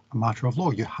 it's a matter of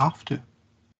law. You have to.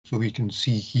 So we can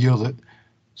see here that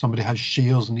somebody has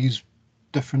shares in these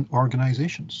different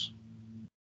organisations.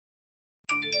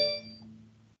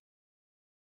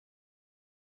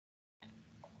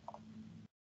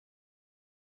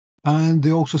 And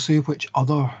they also say which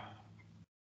other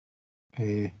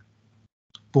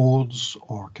boards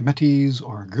or committees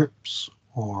or groups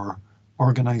or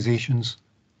organisations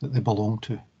that they belong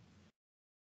to.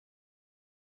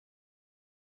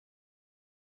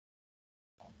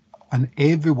 And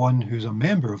everyone who's a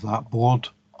member of that board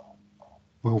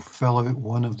will fill out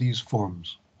one of these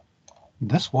forms.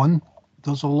 This one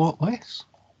does a lot less.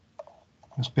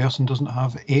 This person doesn't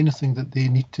have anything that they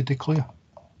need to declare.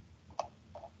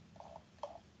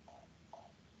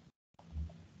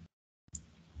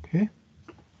 Okay.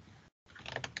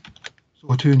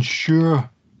 So to ensure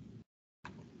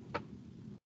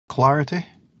clarity,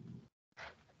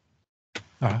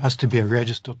 there has to be a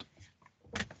register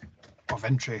of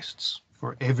interests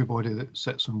for everybody that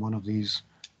sits on one of these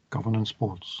governance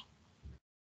boards.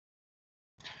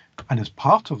 And as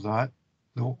part of that,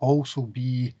 there will also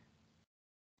be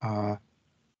a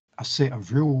set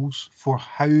of rules for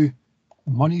how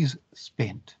money's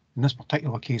spent. In this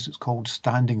particular case, it's called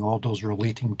standing orders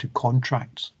relating to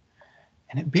contracts.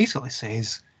 And it basically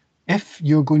says, if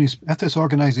this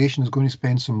organisation is going to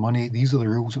spend some money, these are the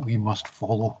rules that we must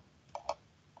follow.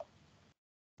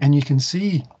 And you can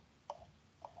see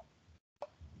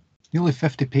nearly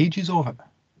 50 pages of it.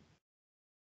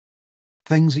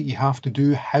 Things that you have to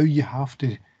do, how you have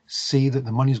to say that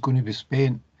the money is going to be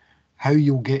spent, how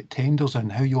you'll get tenders in,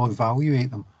 how you'll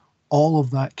evaluate them. All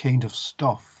of that kind of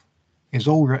stuff is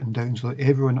all written down so that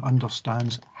everyone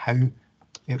understands how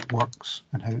it works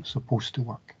and how it's supposed to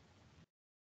work.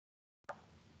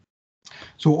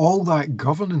 So all that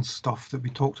governance stuff that we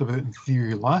talked about in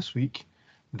theory last week,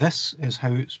 this is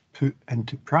how it's put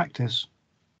into practice,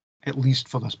 at least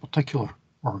for this particular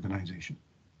organisation.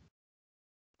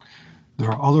 There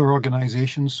are other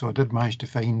organisations, so I did manage to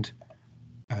find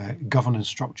governance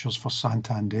structures for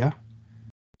Santander.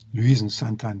 The reason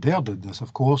Santander did this,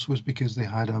 of course, was because they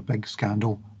had a big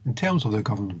scandal in terms of their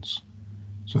governance.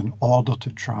 So in order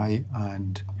to try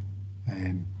and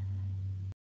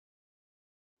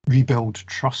rebuild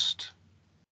trust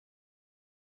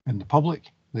in the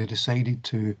public, they decided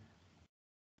to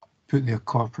put their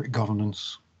corporate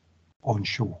governance on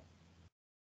show.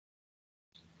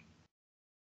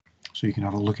 So you can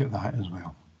have a look at that as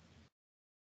well.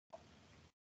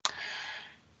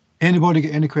 Anybody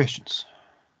get any questions?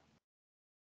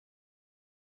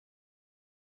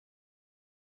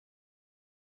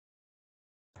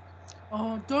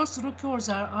 Those records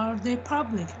are they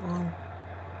public or?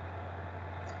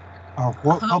 Are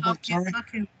what How- public, okay, sorry?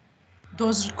 okay.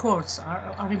 Those records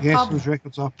are in Yes, public. those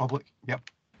records are public, yep.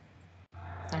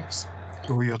 Thanks.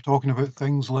 So you're talking about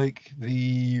things like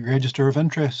the Register of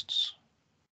Interests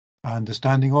and the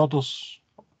standing orders.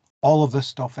 All of this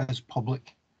stuff is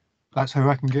public. That's how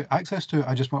I can get access to it.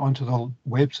 I just went onto the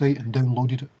website and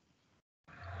downloaded it.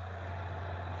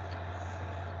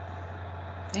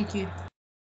 Thank you.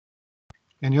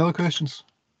 Any other questions?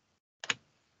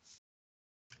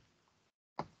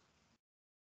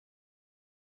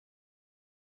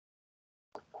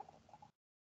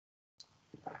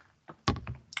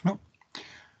 No.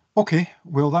 Okay,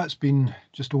 well, that's been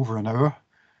just over an hour.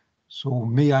 So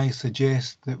may I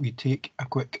suggest that we take a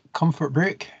quick comfort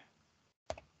break?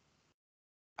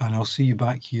 And I'll see you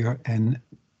back here in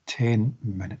 10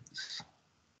 minutes.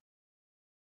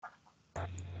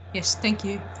 Yes, thank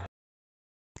you.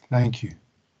 Thank you.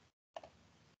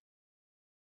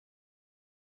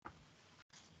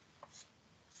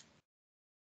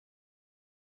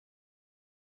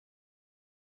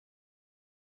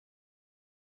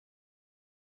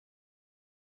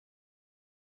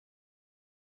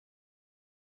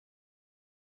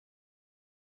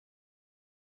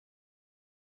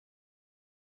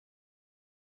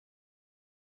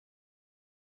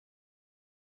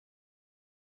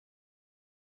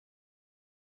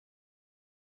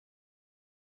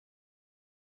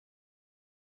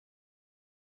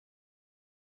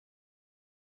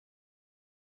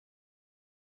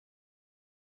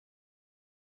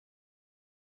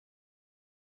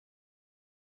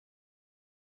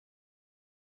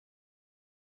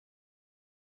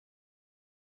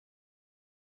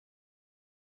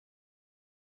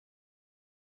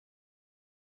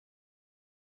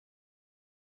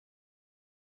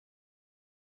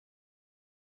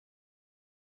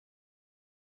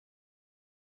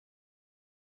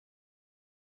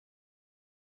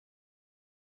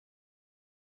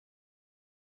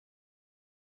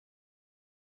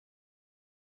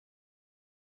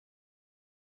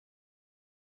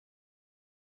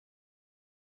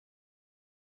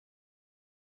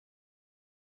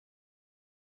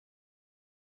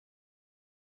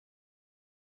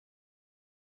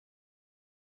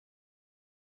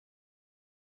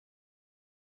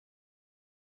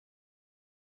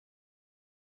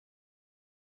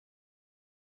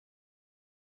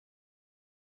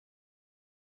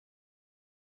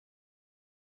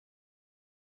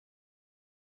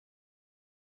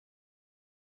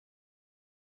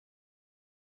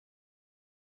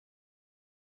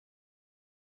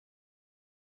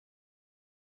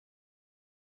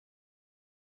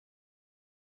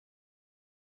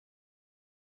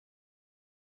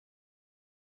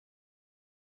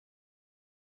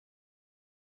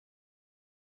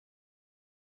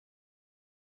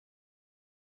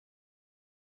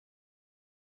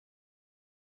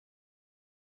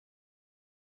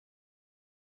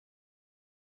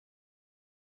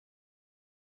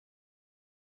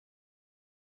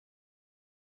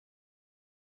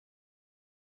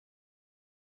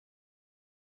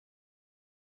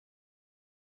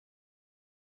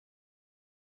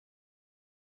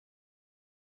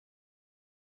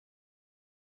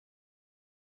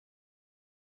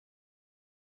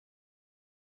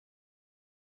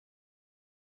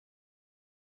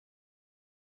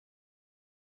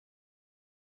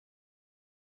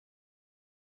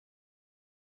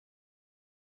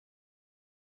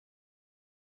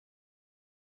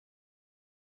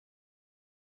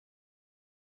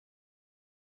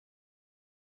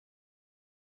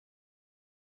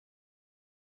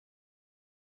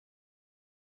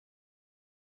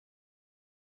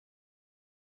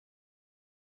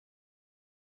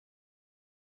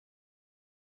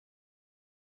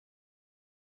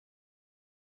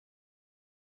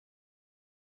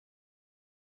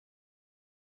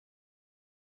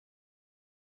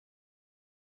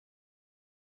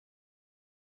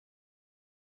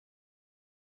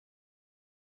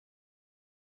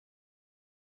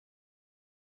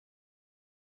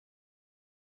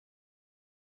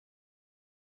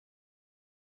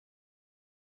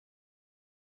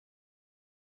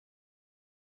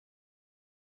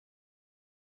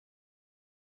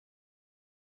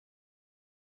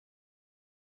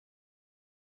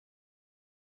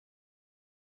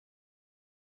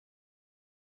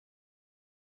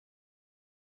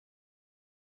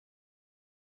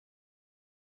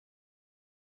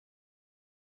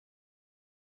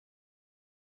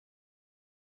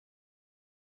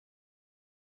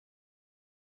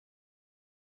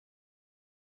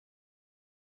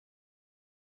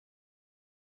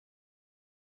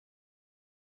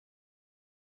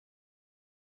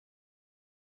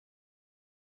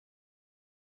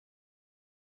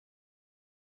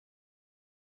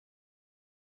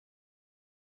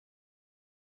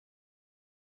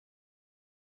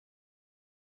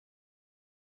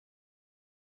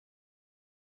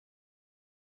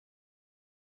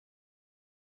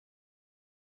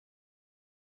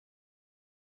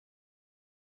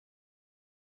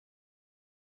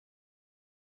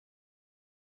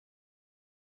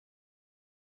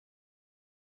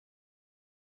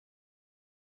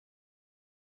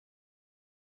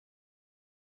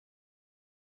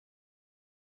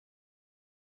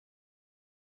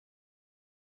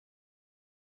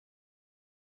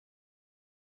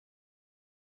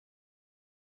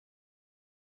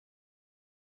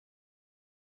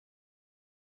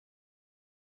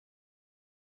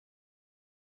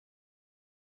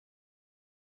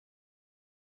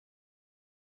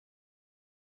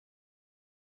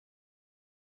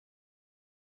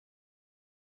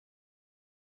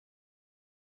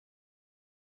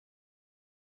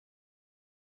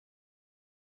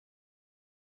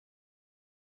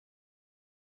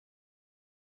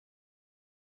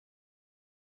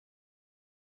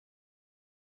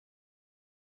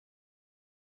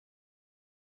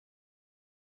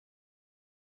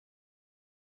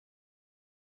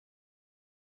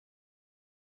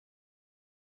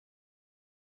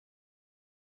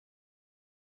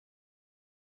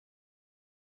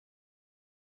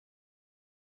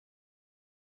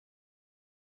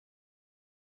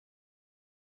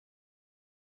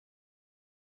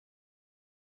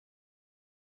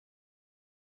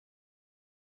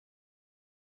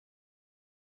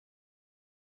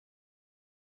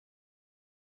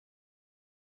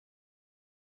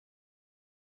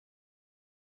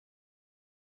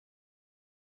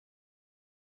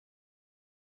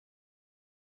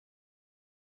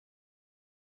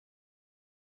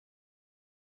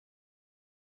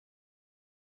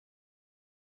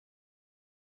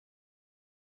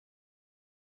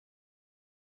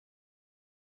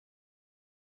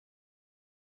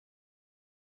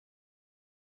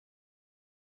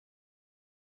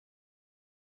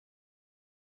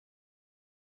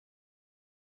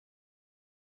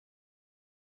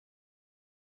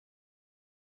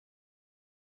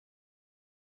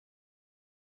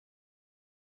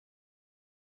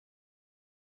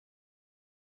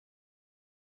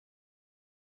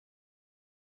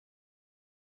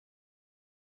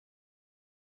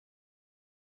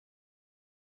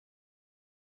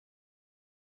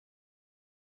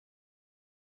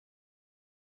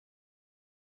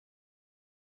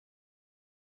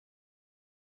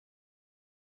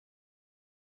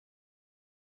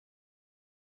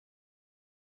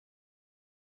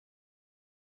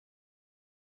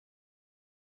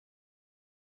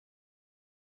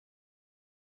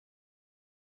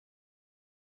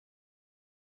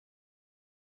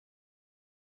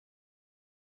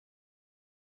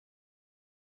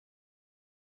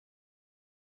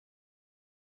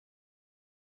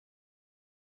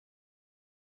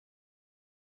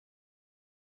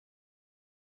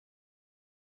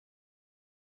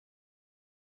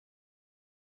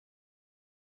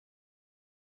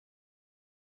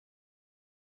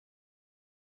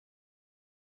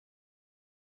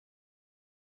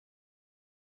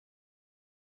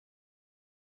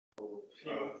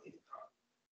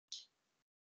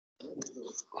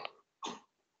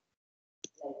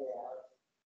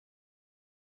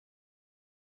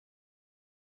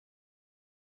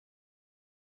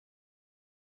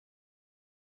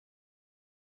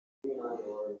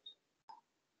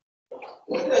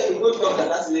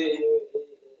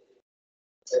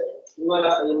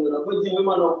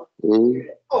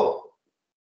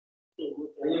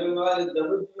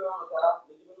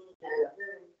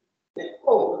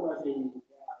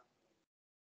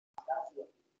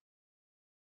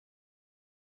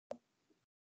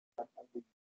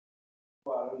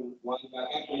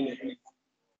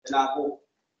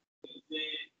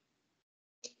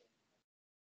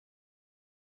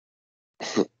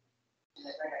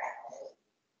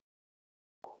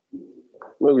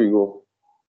 Where we go?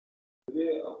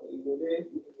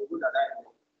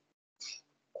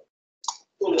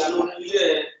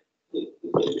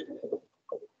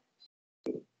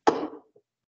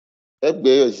 Ebbe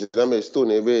is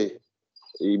stone ebe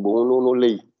Igbo no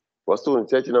lay. Was stone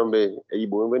church number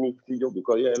Igbo when he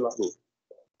because yeah laughing.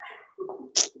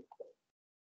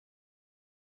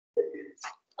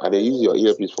 And they use your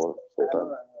earpiece for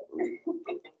that.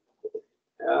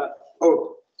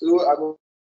 So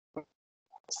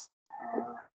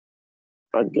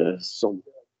I guess some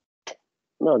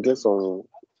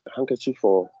handkerchief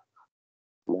for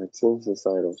my things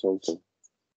inside or something.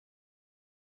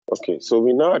 Okay, so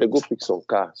we now had to go pick some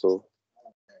car. So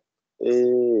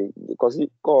because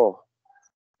it call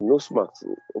no smart,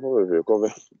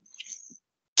 recover.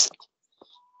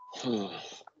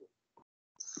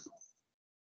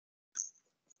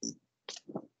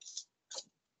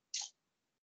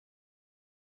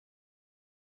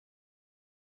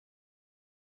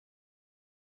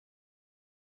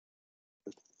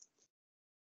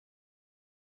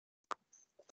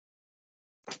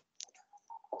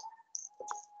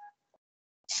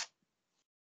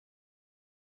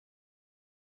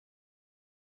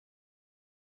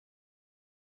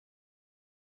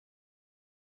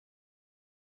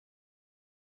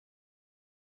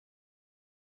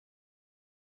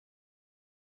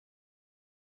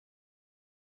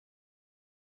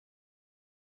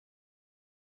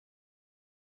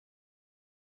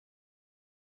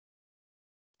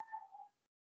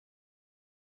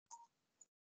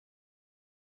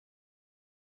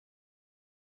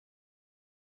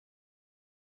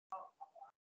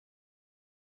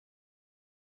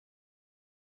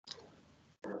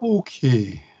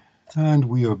 Okay, and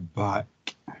we are back.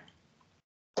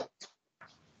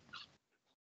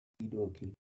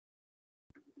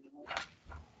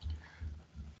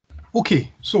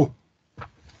 Okay, so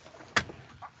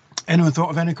anyone thought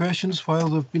of any questions while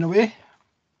they've been away?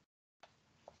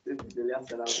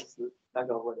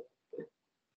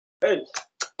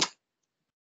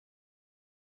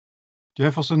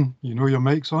 Jefferson, you know your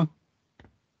mic's on.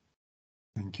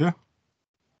 Thank you.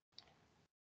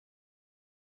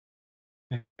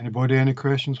 Anybody any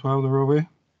questions while they're away?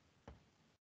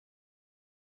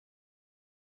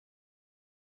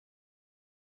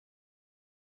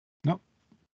 Nope,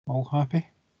 all happy.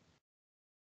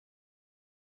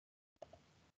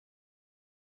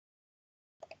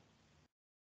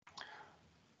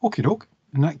 Okie doke.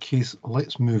 In that case,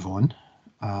 let's move on.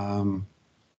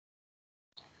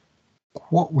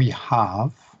 What we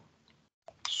have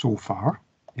so far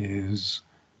is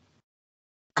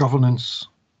governance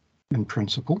in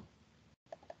principle,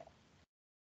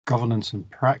 governance in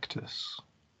practice,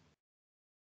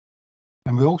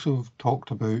 and we also have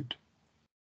talked about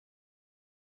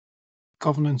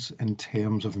governance in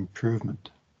terms of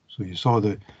improvement. So you saw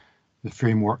the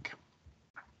framework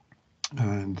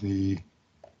and the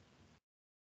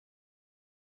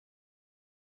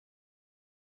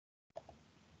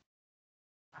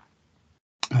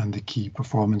key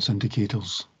performance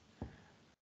indicators,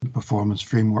 the performance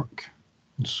framework,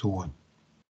 and so on.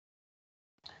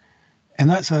 And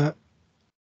that's a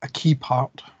key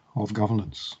part of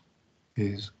governance,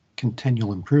 is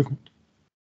continual improvement.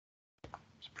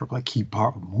 It's probably a key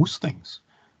part of most things.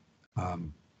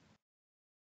 Don't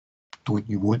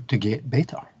you want to get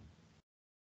better?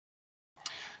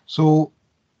 So,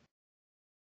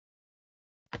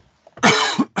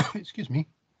 excuse me.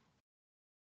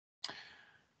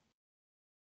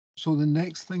 So the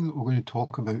next thing that we're going to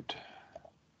talk about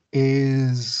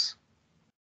is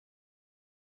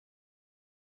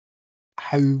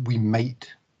how we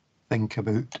might think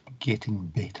about getting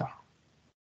better,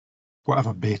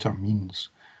 whatever better means.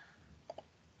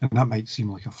 And that might seem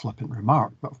like a flippant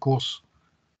remark, but of course,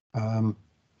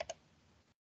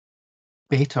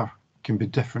 better can be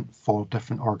different for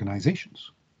different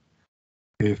organizations.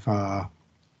 If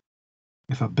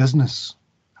If a business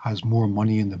has more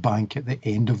money in the bank at the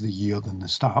end of the year than the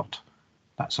start,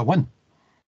 that's a win.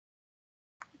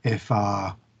 If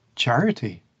a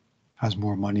charity has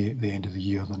more money at the end of the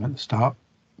year than at the start,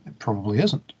 it probably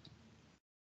isn't.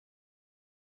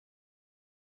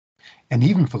 And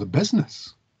even for the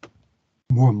business,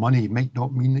 more money might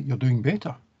not mean that you're doing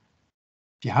better.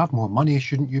 If you have more money,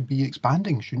 shouldn't you be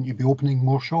expanding? Shouldn't you be opening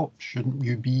more shops? Shouldn't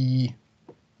you be,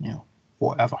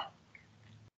 whatever?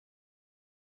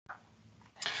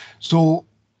 So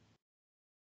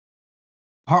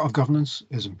part of governance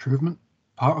is improvement.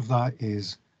 Part of that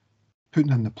is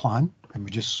putting in the plan, and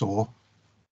we just saw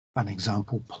an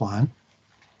example plan,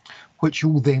 which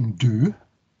you'll then do.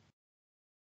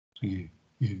 So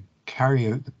you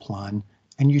carry out the plan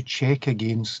and you check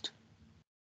against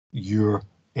your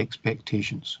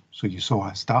expectations. So you saw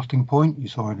a starting point, you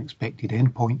saw an expected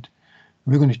end point.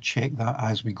 We're going to check that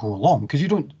as we go along, because you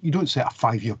don't set a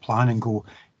 5-year plan and go,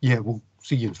 yeah, we'll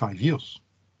see you in 5 years.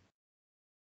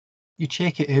 You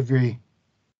check it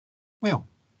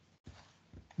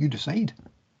you decide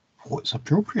what's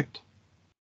appropriate.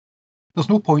 There's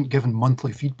no point giving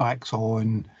monthly feedbacks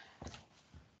on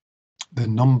the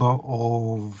number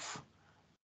of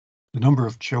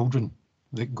children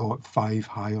that got 5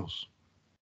 hires,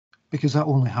 because that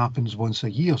only happens once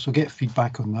a year. So get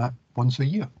feedback on that once a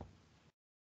year.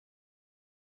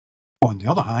 On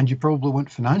the other hand, you probably want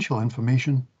financial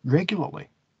information regularly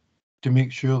to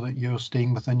make sure that you're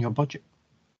staying within your budget.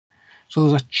 So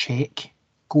there's a check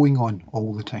going on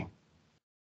all the time.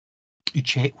 You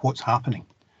check what's happening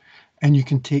and you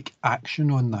can take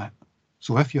action on that.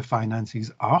 So if your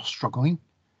finances are struggling,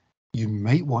 you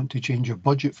might want to change your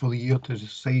budget for the year to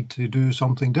decide to do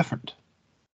something different.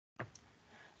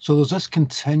 So there's this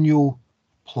continual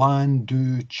plan,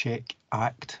 do, check,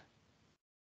 act.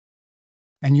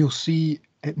 And you'll see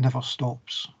it never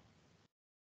stops.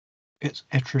 It's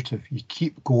iterative. You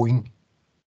keep going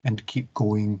and keep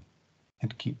going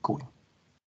and keep going.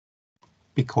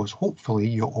 Because hopefully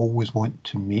you always want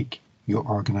to make your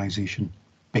organisation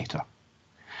better.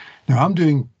 Now I'm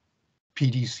doing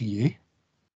PDCA.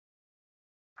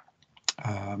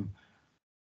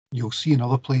 You'll see in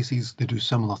other places they do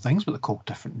similar things, but they're called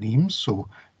different names. So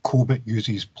COBIT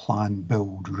uses plan,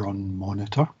 build, run,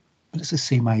 monitor. But it's the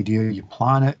same idea. You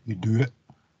plan it, you do it,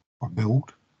 or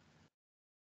build.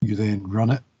 You then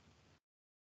run it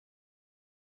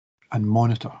and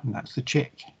monitor, and that's the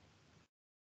check.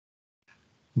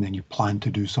 And then you plan to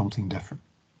do something different.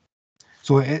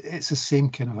 So it's the same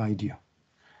kind of idea.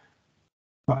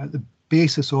 But at the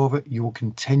basis of it, you will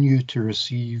continue to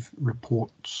receive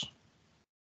reports.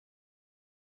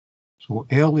 So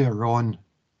earlier on,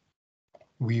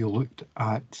 we looked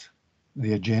at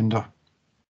the agenda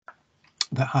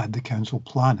that had the council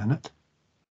plan in it.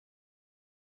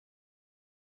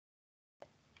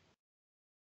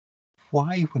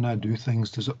 Why, when I do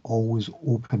things, does it always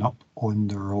open up on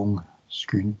the wrong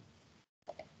screen?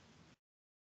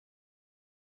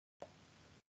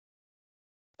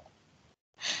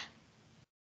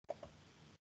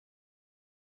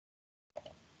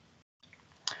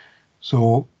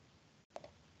 So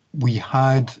we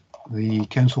had the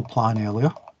council plan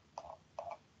earlier,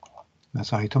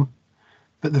 this item,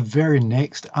 but the very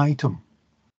next item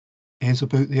is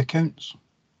about the accounts.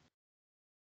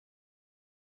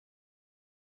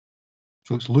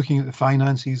 So it's looking at the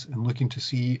finances and looking to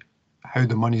see how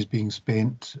the money is being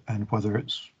spent and whether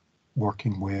it's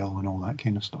working well and all that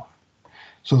kind of stuff.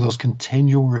 So there's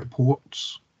continual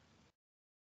reports,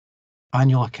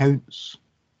 annual accounts,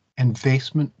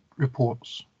 investment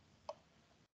reports.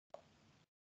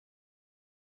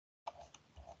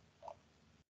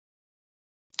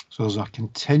 So there's a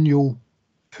continual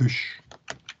push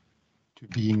to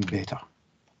being better.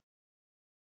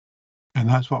 And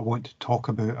that's what I want to talk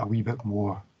about a wee bit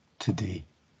more today,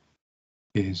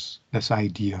 is this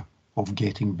idea of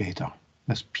getting better,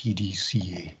 this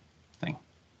PDCA thing.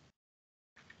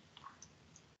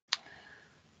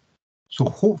 So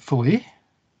hopefully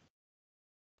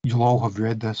you'll all have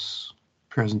read this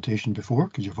presentation before,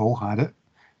 because you've all had it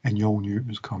and you all knew it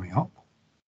was coming up.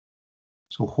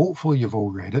 So hopefully you've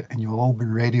all read it and you'll all be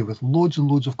ready with loads and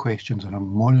loads of questions, and I'm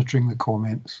monitoring the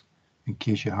comments in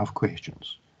case you have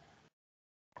questions.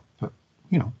 But,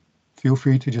 feel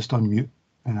free to just unmute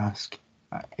and ask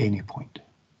at any point.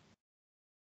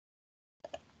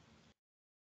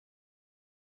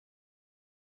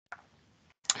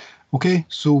 Okay,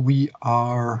 so we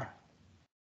are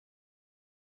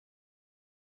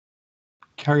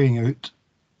carrying out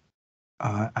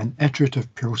an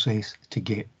iterative process to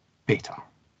get better.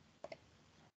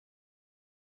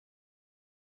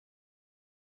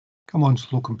 Come on,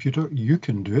 slow computer, you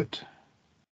can do it.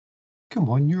 Come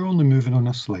on, you're only moving on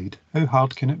a slide. How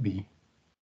hard can it be?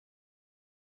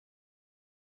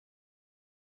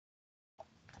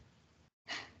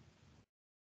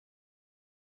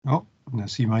 Oh, and I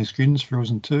see my screen's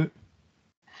frozen too.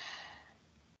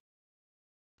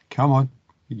 Come on,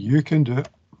 you can do it.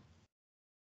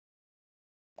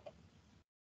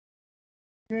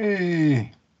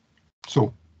 Yay!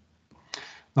 So,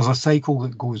 there's a cycle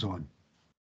that goes on.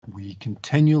 We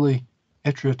continually,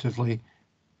 iteratively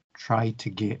try to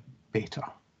get better.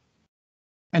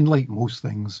 And like most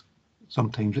things,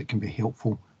 sometimes it can be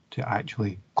helpful to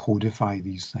actually codify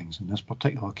these things. In this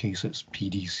particular case, it's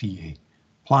PDCA.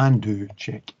 Plan, do,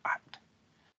 check, act.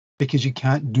 Because you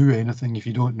can't do anything if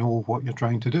you don't know what you're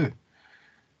trying to do.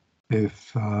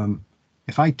 If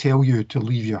I tell you to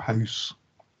leave your house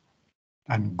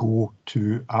and go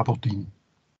to Aberdeen,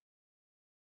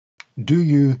 do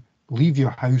you leave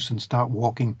your house and start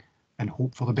walking and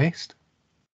hope for the best?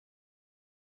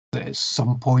 That at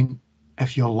some point,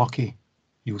 if you're lucky,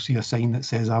 you'll see a sign that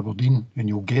says Aberdeen and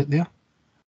you'll get there?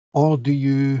 Or do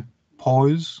you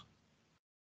pause,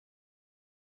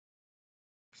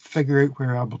 figure out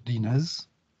where Aberdeen is,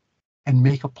 and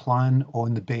make a plan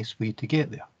on the best way to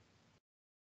get there?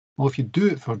 Well, if you do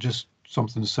it for just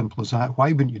something as simple as that,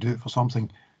 why wouldn't you do it for something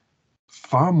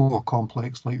far more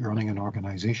complex like running an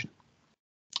organisation?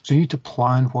 So you need to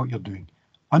plan what you're doing.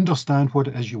 Understand what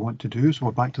it is you want to do. So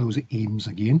we're back to those aims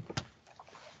again.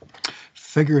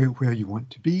 Figure out where you want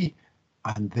to be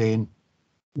and then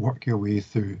work your way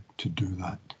through to do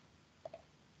that.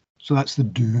 So that's the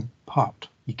do part.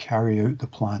 You carry out the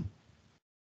plan.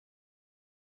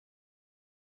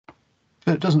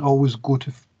 But it doesn't always go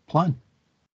to plan.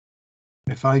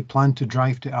 If I plan to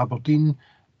drive to Aberdeen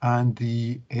and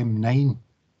the M9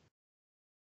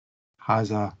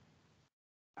 has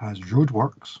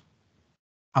roadworks,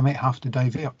 I might have to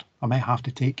divert. I might have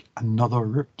to take another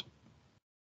route.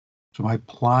 So my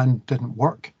plan didn't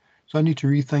work. So I need to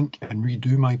rethink and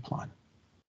redo my plan.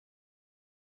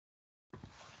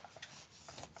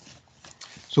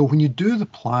 So when you do the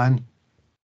plan,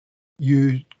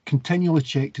 you continually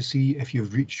check to see if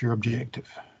you've reached your objective.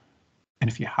 And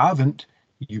if you haven't,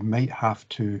 you might have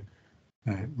to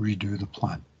redo the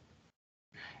plan.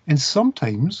 And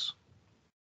sometimes,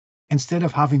 instead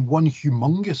of having one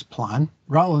humongous plan,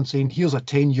 rather than saying, here's a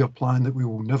 10-year plan that we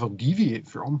will never deviate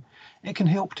from, it can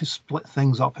help to split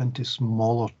things up into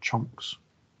smaller chunks.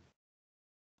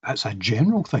 That's a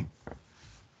general thing.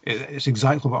 It's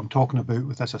exactly what I'm talking about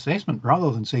with this assessment.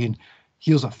 Rather than saying,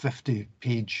 here's a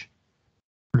 50-page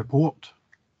report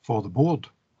for the board,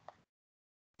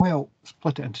 well,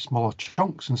 split it into smaller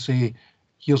chunks and say,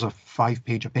 here's a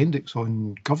 5-page appendix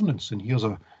on governance and here's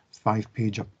a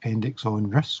 5-page appendix on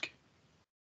risk.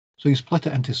 So you split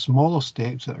it into smaller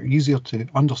steps that are easier to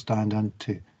understand and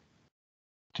to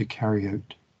carry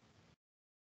out.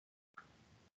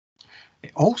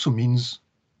 It also means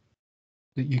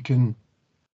that you can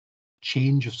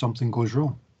change if something goes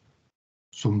wrong.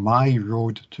 So my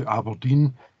road to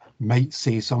Aberdeen might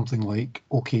say something like,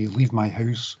 okay, leave my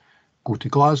house, go to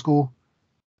Glasgow,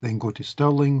 then go to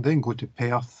Stirling, then go to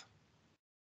Perth,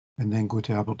 and then go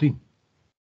to Aberdeen.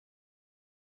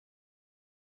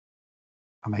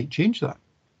 I might change that.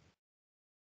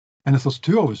 And if there's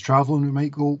two of us travelling, we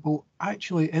might go, well,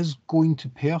 actually, is going to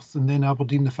Perth and then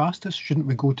Aberdeen the fastest? Shouldn't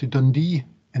we go to Dundee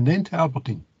and then to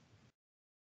Aberdeen?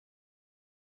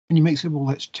 And you might say, well,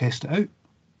 let's test it out.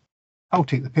 I'll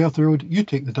take the Perth road, you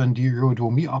take the Dundee road,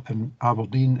 we'll meet up in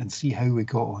Aberdeen and see how we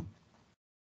got on.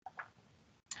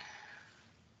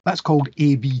 That's called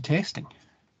A/B testing.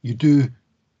 You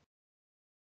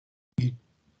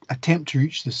attempt to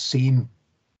reach the same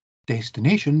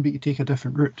destination, but you take a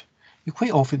different route. You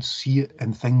quite often see it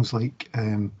in things like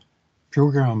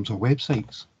programs or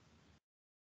websites.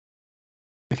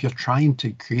 If you're trying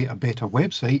to create a better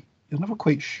website, you're never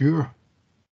quite sure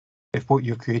if what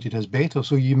you've created is better.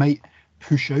 So you might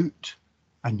push out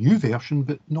a new version,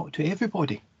 but not to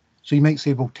everybody. So you might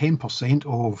say, well, 10%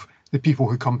 of the people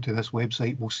who come to this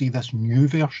website will see this new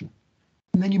version.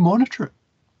 And then you monitor it.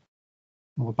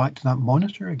 And we're back to that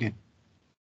monitor again.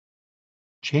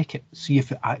 Check it, see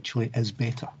if it actually is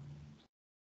better.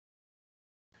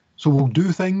 So we'll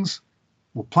do things,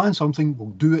 we'll plan something, we'll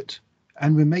do it,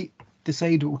 and we might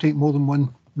decide it will take more than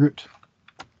one route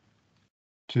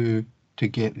to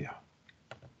get there.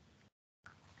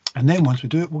 And then once we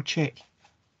do it, we'll check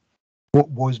what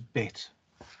was better.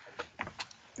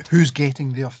 Who's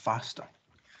getting there faster?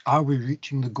 Are we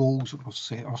reaching the goals that we've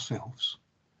set ourselves?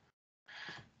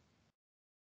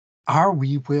 Are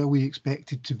we where we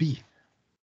expected to be?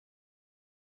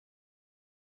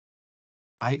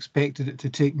 I expected it to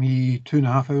take me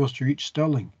 2.5 hours to reach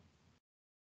Stirling.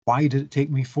 Why did it take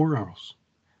me 4 hours?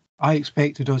 I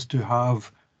expected us to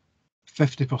have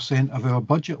 50% of our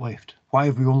budget left. Why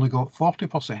have we only got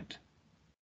 40%?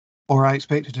 Or I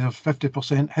expected to have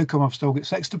 50%. How come I've still got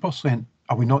 60%?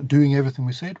 Are we not doing everything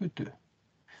we said we'd do?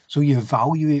 So you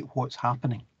evaluate what's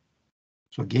happening.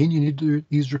 So again, you need to do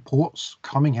these reports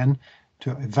coming in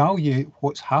to evaluate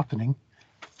what's happening,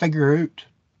 figure out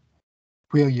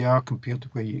where you are compared to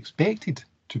where you expected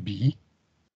to be,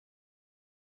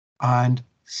 and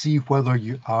see whether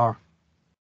you are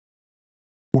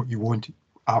what you wanted,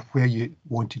 or where you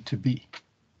wanted to be.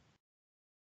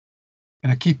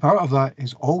 And a key part of that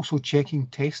is also checking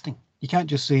testing. You can't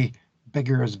just say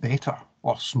bigger is better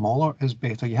or smaller is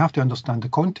better. You have to understand the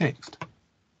context.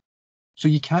 So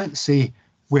you can't say,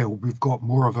 well, we've got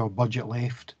more of our budget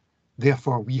left,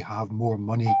 therefore we have more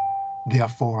money,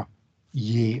 therefore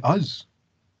yay us.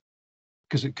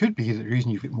 Because it could be that the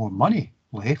reason you've got more money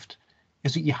left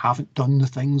is that you haven't done the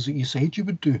things that you said you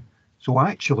would do. So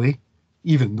actually,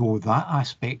 even though that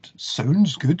aspect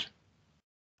sounds good,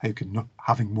 how can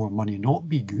having more money not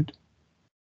be good?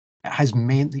 It has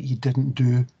meant that you didn't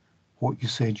do what you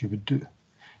said you would do.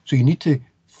 So you need to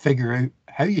figure out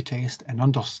how you test and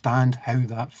understand how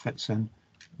that fits in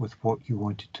with what you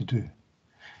wanted to do.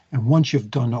 And once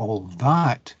you've done all of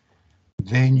that,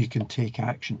 then you can take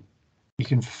action. You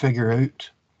can figure out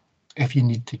if you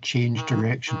need to change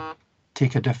direction,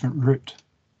 take a different route,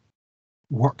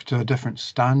 work to a different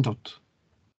standard,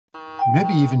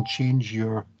 maybe even change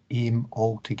your aim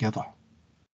altogether.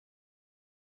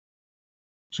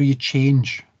 So you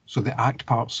change. So the act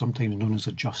part, sometimes known as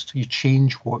adjust. You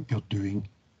change what you're doing.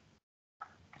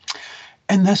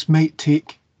 And this might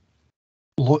take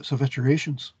lots of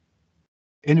iterations.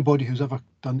 Anybody who's ever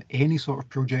done any sort of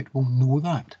project will know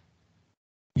that.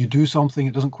 You do something,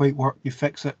 it doesn't quite work, you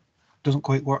fix it. Doesn't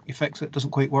quite work, you fix it.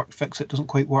 Doesn't quite work, fix it. Doesn't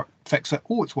quite work, fix it.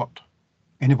 Oh, it's worked.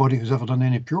 Anybody who's ever done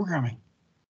any programming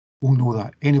will know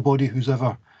that. Anybody who's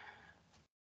ever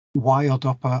wired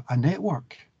up a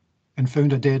network and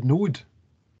found a dead node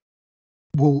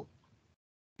will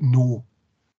know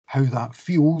how that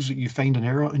feels, that you find an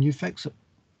error and you fix it.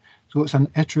 So it's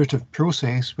an iterative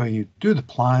process where you do the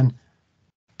plan,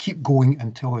 keep going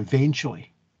until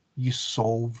eventually you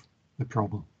solve the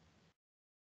problem.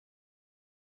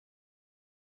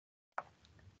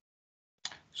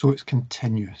 So it's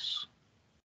continuous.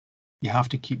 You have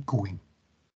to keep going.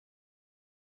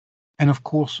 And of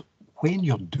course, when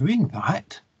you're doing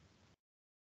that,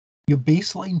 your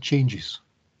baseline changes.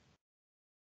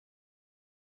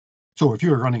 So if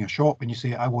you're running a shop and you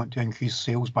say, I want to increase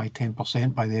sales by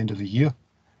 10% by the end of the year,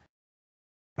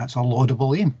 that's a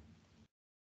laudable aim.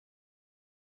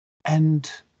 And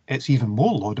it's even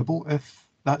more laudable if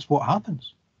that's what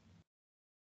happens.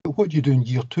 But what do you do in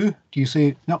year 2? Do you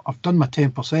say, no, I've done my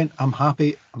 10%, I'm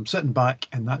happy, I'm sitting back,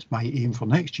 and that's my aim for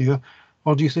next year?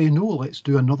 Or do you say, no, let's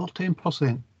do another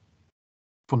 10%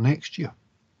 for next year?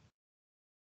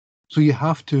 So you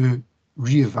have to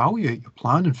reevaluate your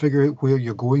plan and figure out where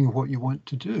you're going and what you want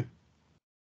to do.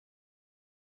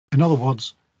 In other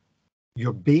words,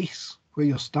 your base, where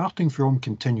you're starting from,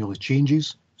 continually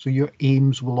changes, so your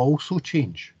aims will also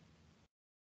change.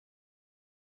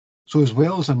 So as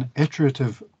well as an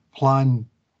iterative plan,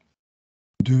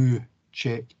 do,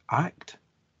 check, act,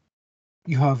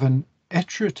 you have an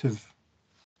iterative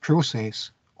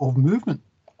process of movement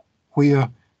where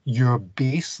your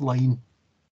baseline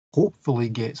hopefully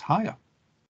gets higher.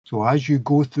 So as you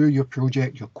go through your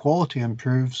project, your quality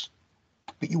improves,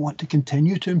 but you want to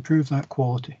continue to improve that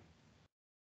quality.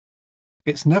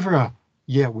 It's never a,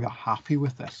 yeah, we're happy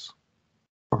with this,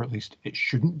 or at least it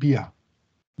shouldn't be a,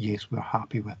 yes, we're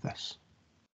happy with this.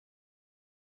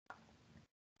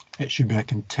 It should be a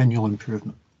continual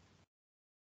improvement.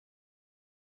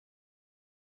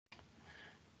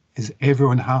 Is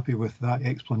everyone happy with that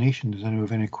explanation? Does anyone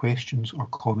have any questions or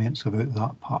comments about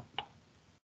that part?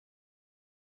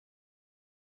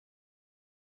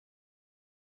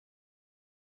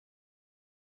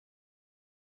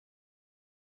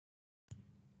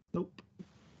 Nope.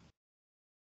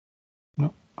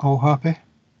 No, all happy?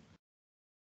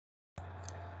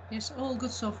 Yes, all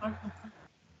good so far.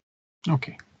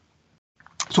 Okay.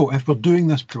 So if we're doing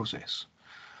this process,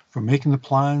 we're making the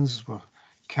plans, we're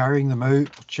carrying them out,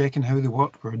 we're checking how they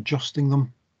work, we're adjusting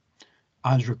them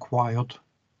as required.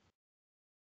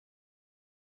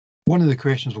 One of the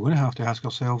questions we're going to have to ask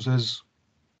ourselves is,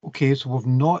 okay, so we've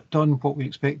not done what we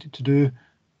expected to do.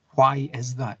 Why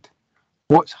is that?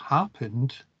 What's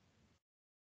happened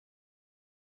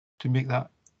to make that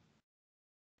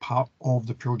part of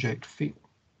the project fail?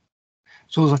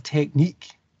 So there's a technique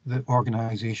that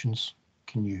organisations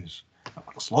can use.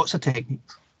 There's lots of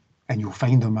techniques, and you'll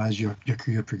find them as your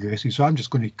career progresses. So I'm just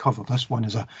going to cover this one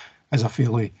as a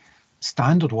fairly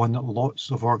standard one that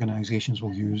lots of organisations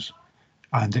will use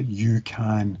and that you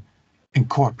can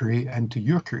incorporate into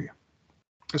your career.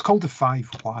 It's called the 5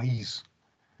 whys.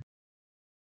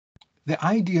 The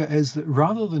idea is that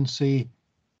rather than say,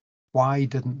 why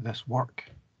didn't this work?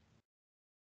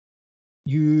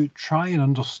 You try and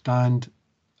understand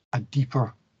a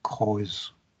deeper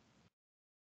cause.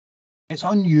 It's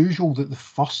unusual that the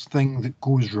first thing that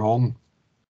goes wrong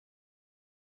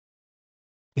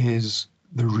is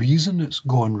the reason it's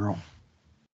gone wrong.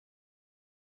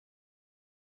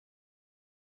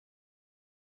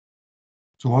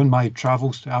 So on my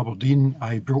travels to Aberdeen,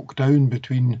 I broke down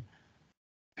between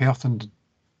Perth and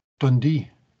Dundee.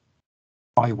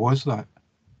 Why was that?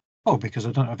 Oh, because I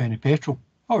didn't have any petrol.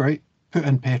 All right, put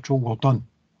in petrol, we're done.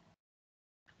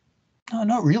 No,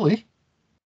 not really.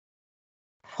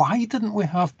 Why didn't we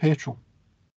have petrol?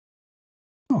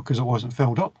 Oh, because it wasn't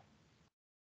filled up.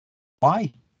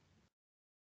 Why?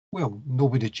 Well,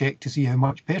 nobody checked to see how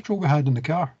much petrol we had in the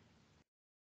car.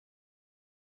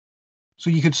 So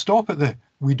you could stop at the,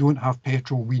 we don't have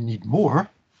petrol, we need more,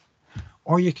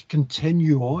 or you could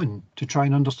continue on to try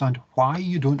and understand why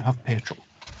you don't have petrol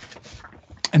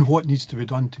and what needs to be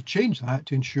done to change that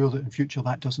to ensure that in future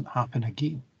that doesn't happen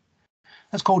again.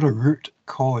 That's called a root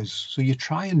cause. So you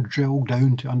try and drill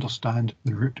down to understand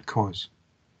the root cause.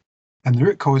 And the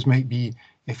root cause might be,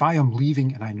 if I am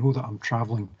leaving and I know that I'm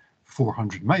travelling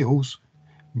 400 miles,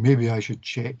 maybe I should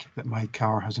check that my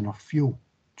car has enough fuel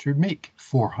to make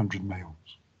 400 miles.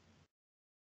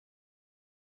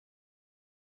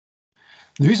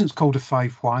 The reason it's called the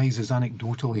 5 whys is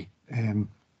anecdotally,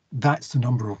 that's the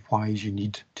number of whys you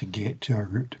need to get to a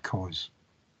root cause.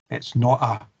 It's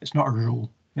not a rule.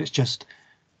 It's just,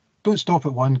 don't stop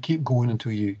at 1, keep going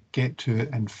until you get to it,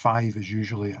 and 5 is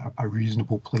usually a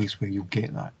reasonable place where you'll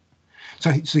get that.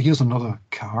 So here's another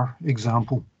car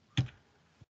example.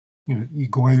 You know, you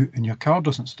go out and your car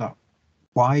doesn't start.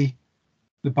 Why?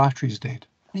 The battery's dead.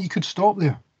 And you could stop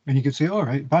there and you could say, all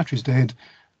right, battery's dead,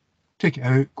 take it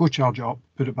out, go charge it up,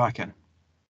 put it back in.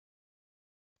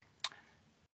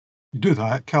 You do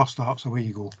that, car starts, away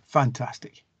you go.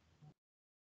 Fantastic.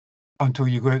 Until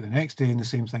you go out the next day and the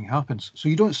same thing happens. So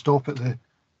you don't stop at the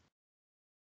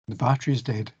battery's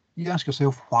dead. You ask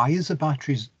yourself, why is the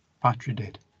battery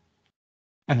dead?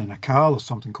 And in a car, there's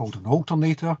something called an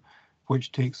alternator,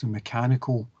 which takes the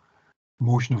mechanical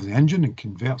motion of the engine and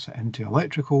converts it into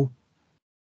electrical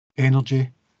energy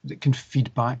that can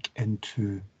feed back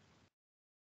into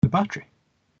the battery.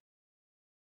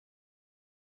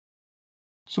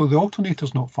 So the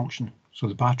alternator's not functioning, so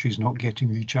the battery's not getting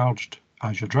recharged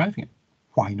as you're driving it.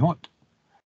 Why not?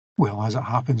 Well, as it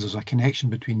happens, there's a connection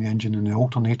between the engine and the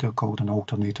alternator called an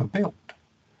alternator belt,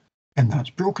 and that's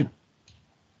broken.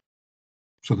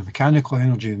 So the mechanical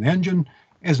energy in the engine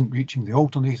isn't reaching the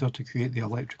alternator to create the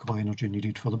electrical energy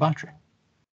needed for the battery.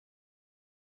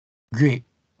 Great,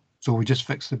 so we just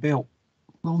fix the belt.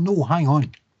 Well, no, hang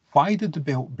on. Why did the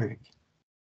belt break?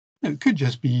 Now, it could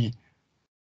just be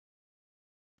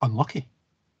unlucky.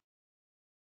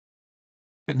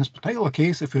 But in this particular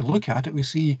case, if we look at it, we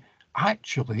see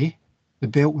actually the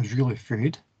belt was really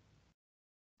frayed.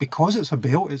 Because it's a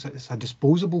belt, it's a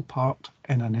disposable part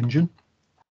in an engine,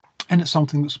 and it's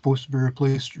something that's supposed to be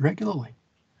replaced regularly.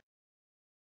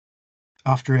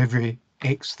 After every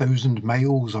X thousand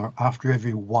miles or after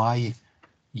every Y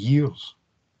years.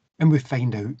 And we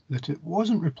find out that it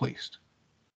wasn't replaced.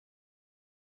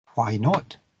 Why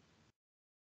not?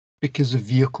 Because the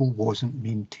vehicle wasn't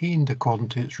maintained according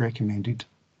to its recommended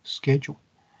schedule.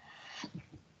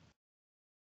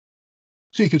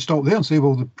 So you could stop there and say,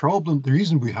 well, the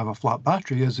reason we have a flat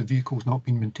battery is the vehicle's not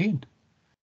been maintained.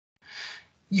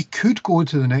 You could go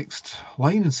to the next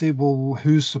line and say, well,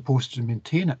 who's supposed to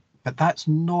maintain it? But that's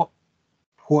not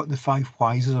what the 5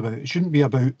 whys is about. It shouldn't be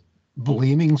about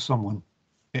blaming someone.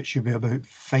 It should be about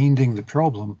finding the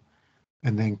problem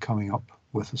and then coming up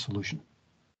with a solution.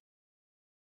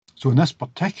 So in this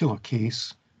particular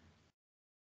case,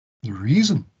 the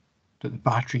reason that the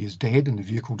battery is dead and the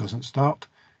vehicle doesn't start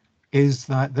is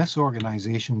that this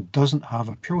organisation doesn't have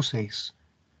a process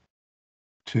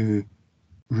to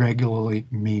regularly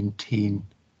maintain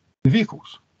the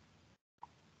vehicles.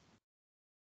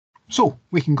 So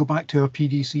we can go back to our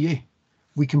PDCA.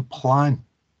 We can plan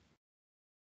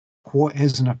what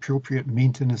is an appropriate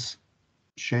maintenance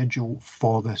schedule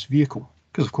for this vehicle,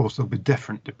 because of course they'll be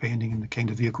different depending on the kind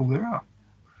of vehicle there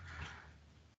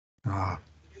are.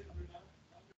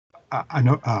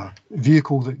 a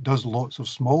vehicle that does lots of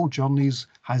small journeys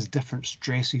has different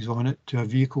stresses on it to a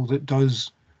vehicle that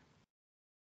does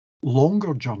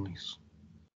longer journeys.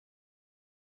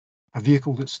 A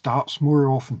vehicle that starts more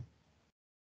often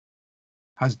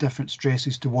has different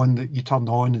stresses to one that you turn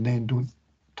on and then don't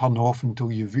turn off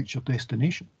until you've reached your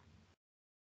destination.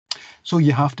 So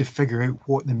you have to figure out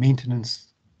what the maintenance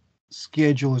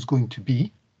schedule is going to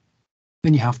be.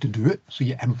 Then you have to do it, so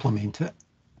you implement it.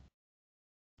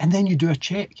 And then you do a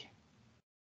check.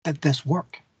 Did this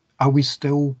work? Are we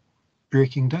still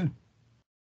breaking down?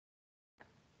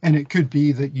 And it could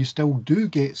be that you still do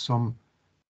get some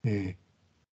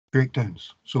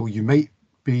breakdowns. So you might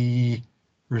be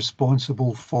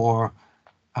responsible for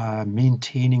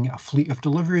maintaining a fleet of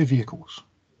delivery vehicles.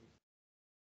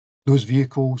 Those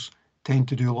vehicles tend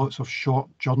to do lots of short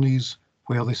journeys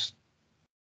where they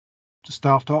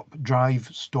start up, drive,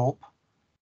 stop,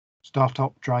 start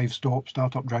up, drive, stop,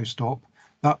 start up, drive, stop.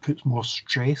 That puts more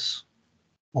stress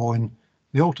on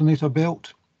the alternator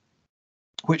belt,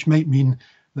 which might mean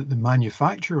that the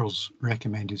manufacturer's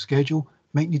recommended schedule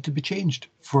might need to be changed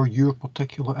for your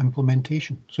particular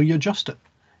implementation. So you adjust it.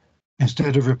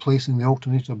 Instead of replacing the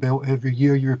alternator belt every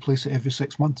year, you replace it every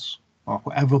 6 months, or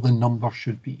whatever the number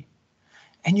should be.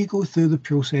 And you go through the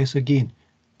process again.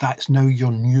 That's now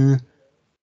your new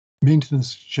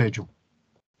maintenance schedule.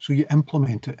 So you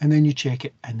implement it, and then you check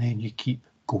it, and then you keep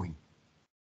going.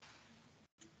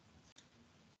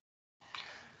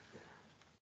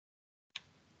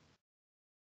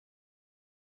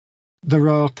 There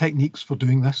are techniques for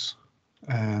doing this.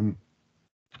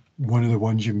 One of the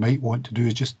ones you might want to do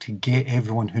is just to get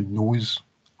everyone who knows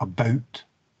about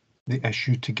the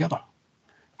issue together.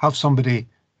 Have somebody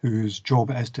whose job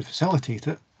it is to facilitate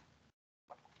it,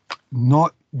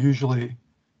 not usually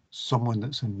someone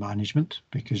that's in management,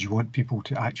 because you want people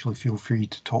to actually feel free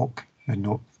to talk and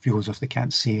not feel as if they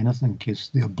can't say anything in case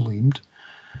they're blamed.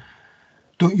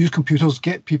 Don't use computers.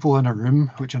 Get people in a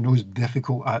room, which I know is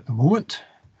difficult at the moment.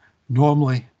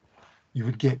 Normally, you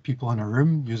would get people in a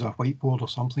room, use a whiteboard or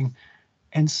something,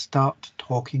 and start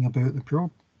talking about the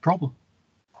problem.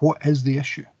 What is the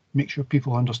issue? Make sure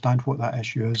people understand what that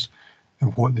issue is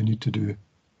and what they need to do.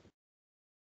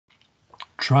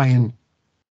 Try and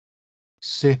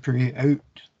separate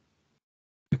out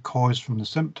the cause from the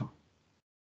symptom.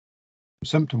 The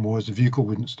symptom was the vehicle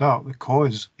wouldn't start. The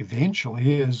cause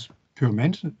eventually is poor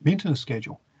maintenance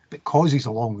schedule. But causes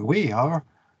along the way are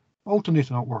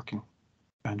alternator not working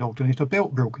and alternator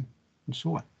belt broken and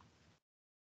so on.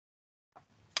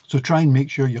 So try and make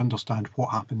sure you understand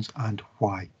what happens and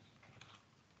why.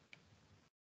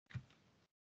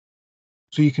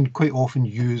 So you can quite often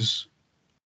use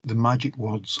the magic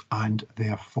words and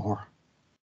therefore.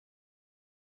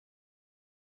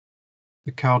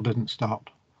 The car didn't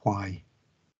start. Why?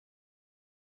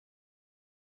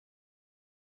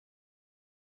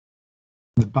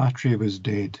 The battery was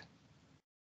dead.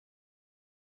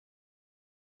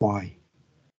 Why?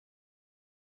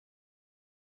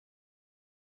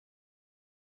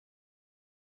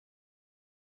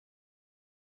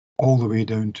 All the way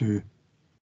down to,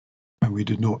 and we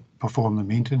did not perform the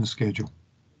maintenance schedule.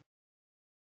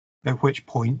 At which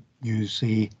point you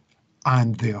say,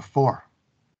 and therefore.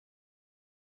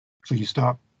 So you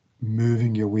start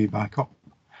moving your way back up.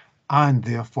 And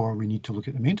therefore we need to look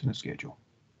at the maintenance schedule.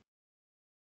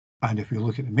 And if we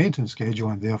look at the maintenance schedule,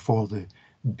 and therefore the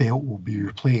belt will be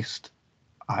replaced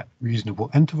at reasonable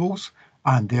intervals,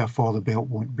 and therefore the belt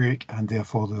won't break, and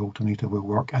therefore the alternator will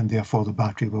work, and therefore the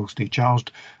battery will stay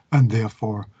charged, and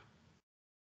therefore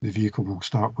the vehicle will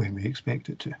start when we expect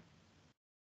it to.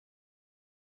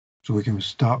 So we can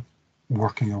start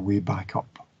working our way back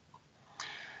up.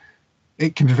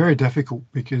 It can be very difficult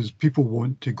because people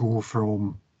want to go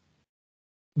from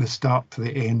the start to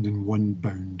the end in one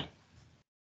bound,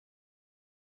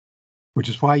 which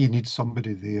is why you need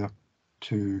somebody there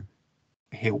to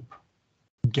help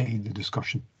guide the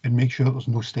discussion and make sure that there's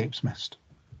no steps missed,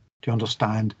 to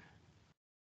understand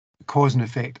cause and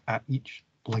effect at each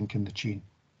link in the chain.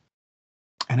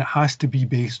 And it has to be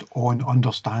based on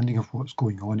understanding of what's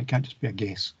going on. It can't just be a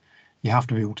guess. You have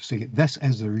to be able to say, this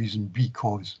is the reason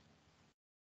because.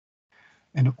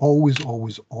 And always,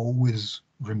 always, always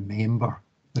remember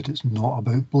that it's not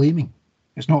about blaming.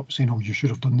 It's not saying, oh, you should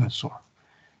have done this, or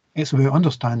it's about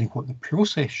understanding what the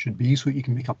process should be so that you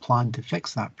can make a plan to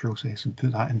fix that process and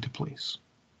put that into place.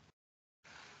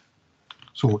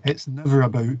 So it's never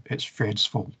about it's Fred's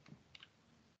fault.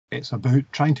 It's about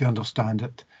trying to understand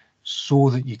it so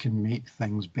that you can make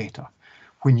things better.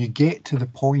 When you get to the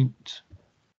point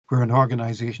where an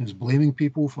organisation is blaming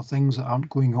people for things that aren't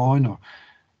going on, or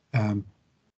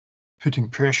putting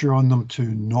pressure on them to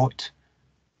not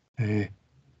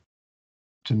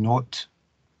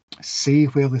say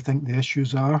where they think the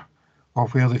issues are, or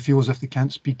where they feel as if they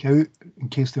can't speak out in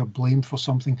case they're blamed for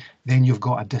something, then you've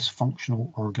got a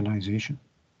dysfunctional organisation.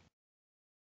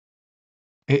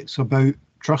 It's about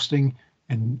trusting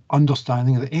and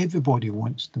understanding that everybody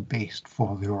wants the best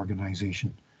for the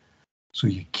organisation. So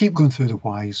you keep going through the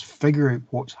whys, figure out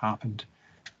what's happened,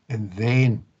 and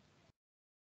then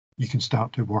you can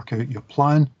start to work out your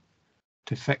plan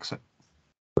to fix it.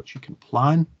 But you can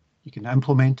plan, you can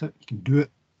implement it, you can do it,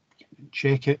 you can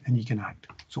check it, and you can act.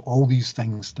 So all these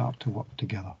things start to work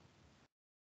together.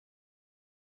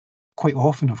 Quite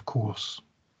often, of course,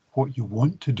 what you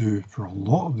want to do for a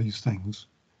lot of these things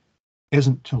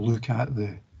isn't to look at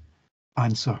the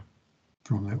answer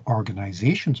from the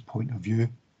organisation's point of view,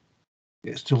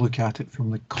 it's to look at it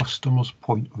from the customer's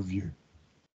point of view,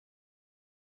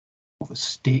 or the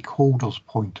stakeholder's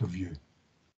point of view,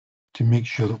 to make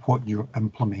sure that what you're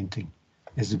implementing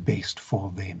is the best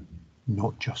for them,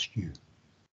 not just you.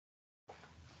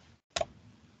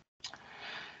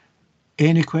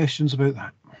 Any questions about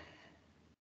that?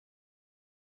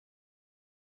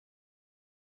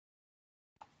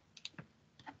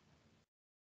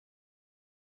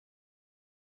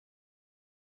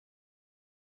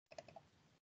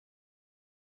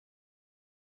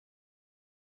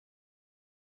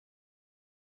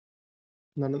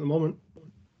 None at the moment.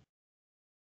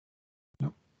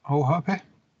 No. All happy?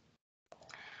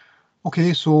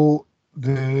 Okay, so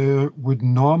there would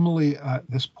normally at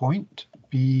this point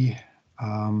be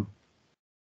a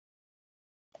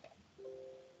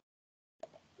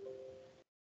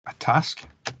task,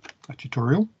 a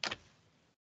tutorial.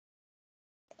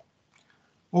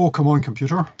 Oh, come on,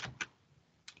 computer.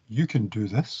 You can do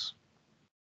this.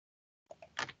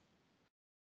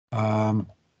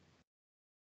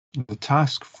 The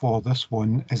task for this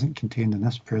one isn't contained in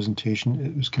this presentation.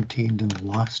 It was contained in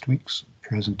last week's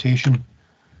presentation.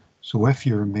 So if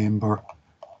you remember,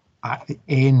 at the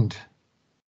end,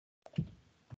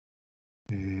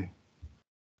 the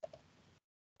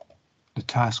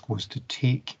task was to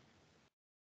take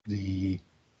the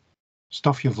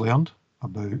stuff you've learned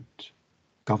about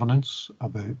governance,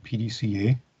 about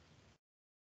PDCA,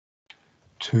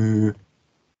 to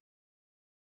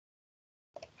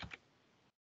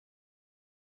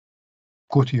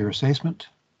go to your assessment,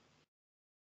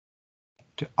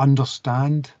 to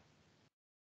understand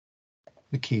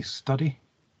the case study,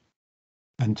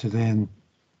 and to then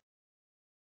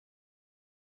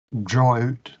draw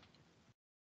out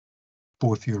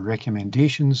both your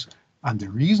recommendations and the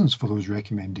reasons for those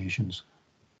recommendations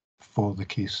for the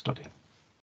case study.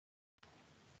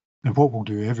 And what we'll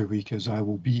do every week is I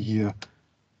will be here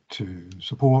to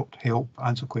support, help,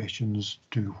 answer questions,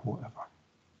 do whatever.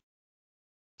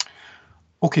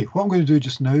 Okay, what I'm going to do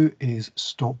just now is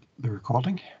stop the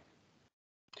recording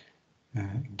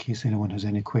in case anyone has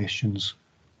any questions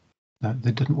that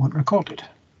they didn't want recorded.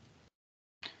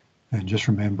 And just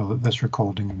remember that this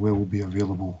recording will be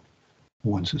available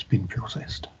once it's been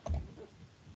processed.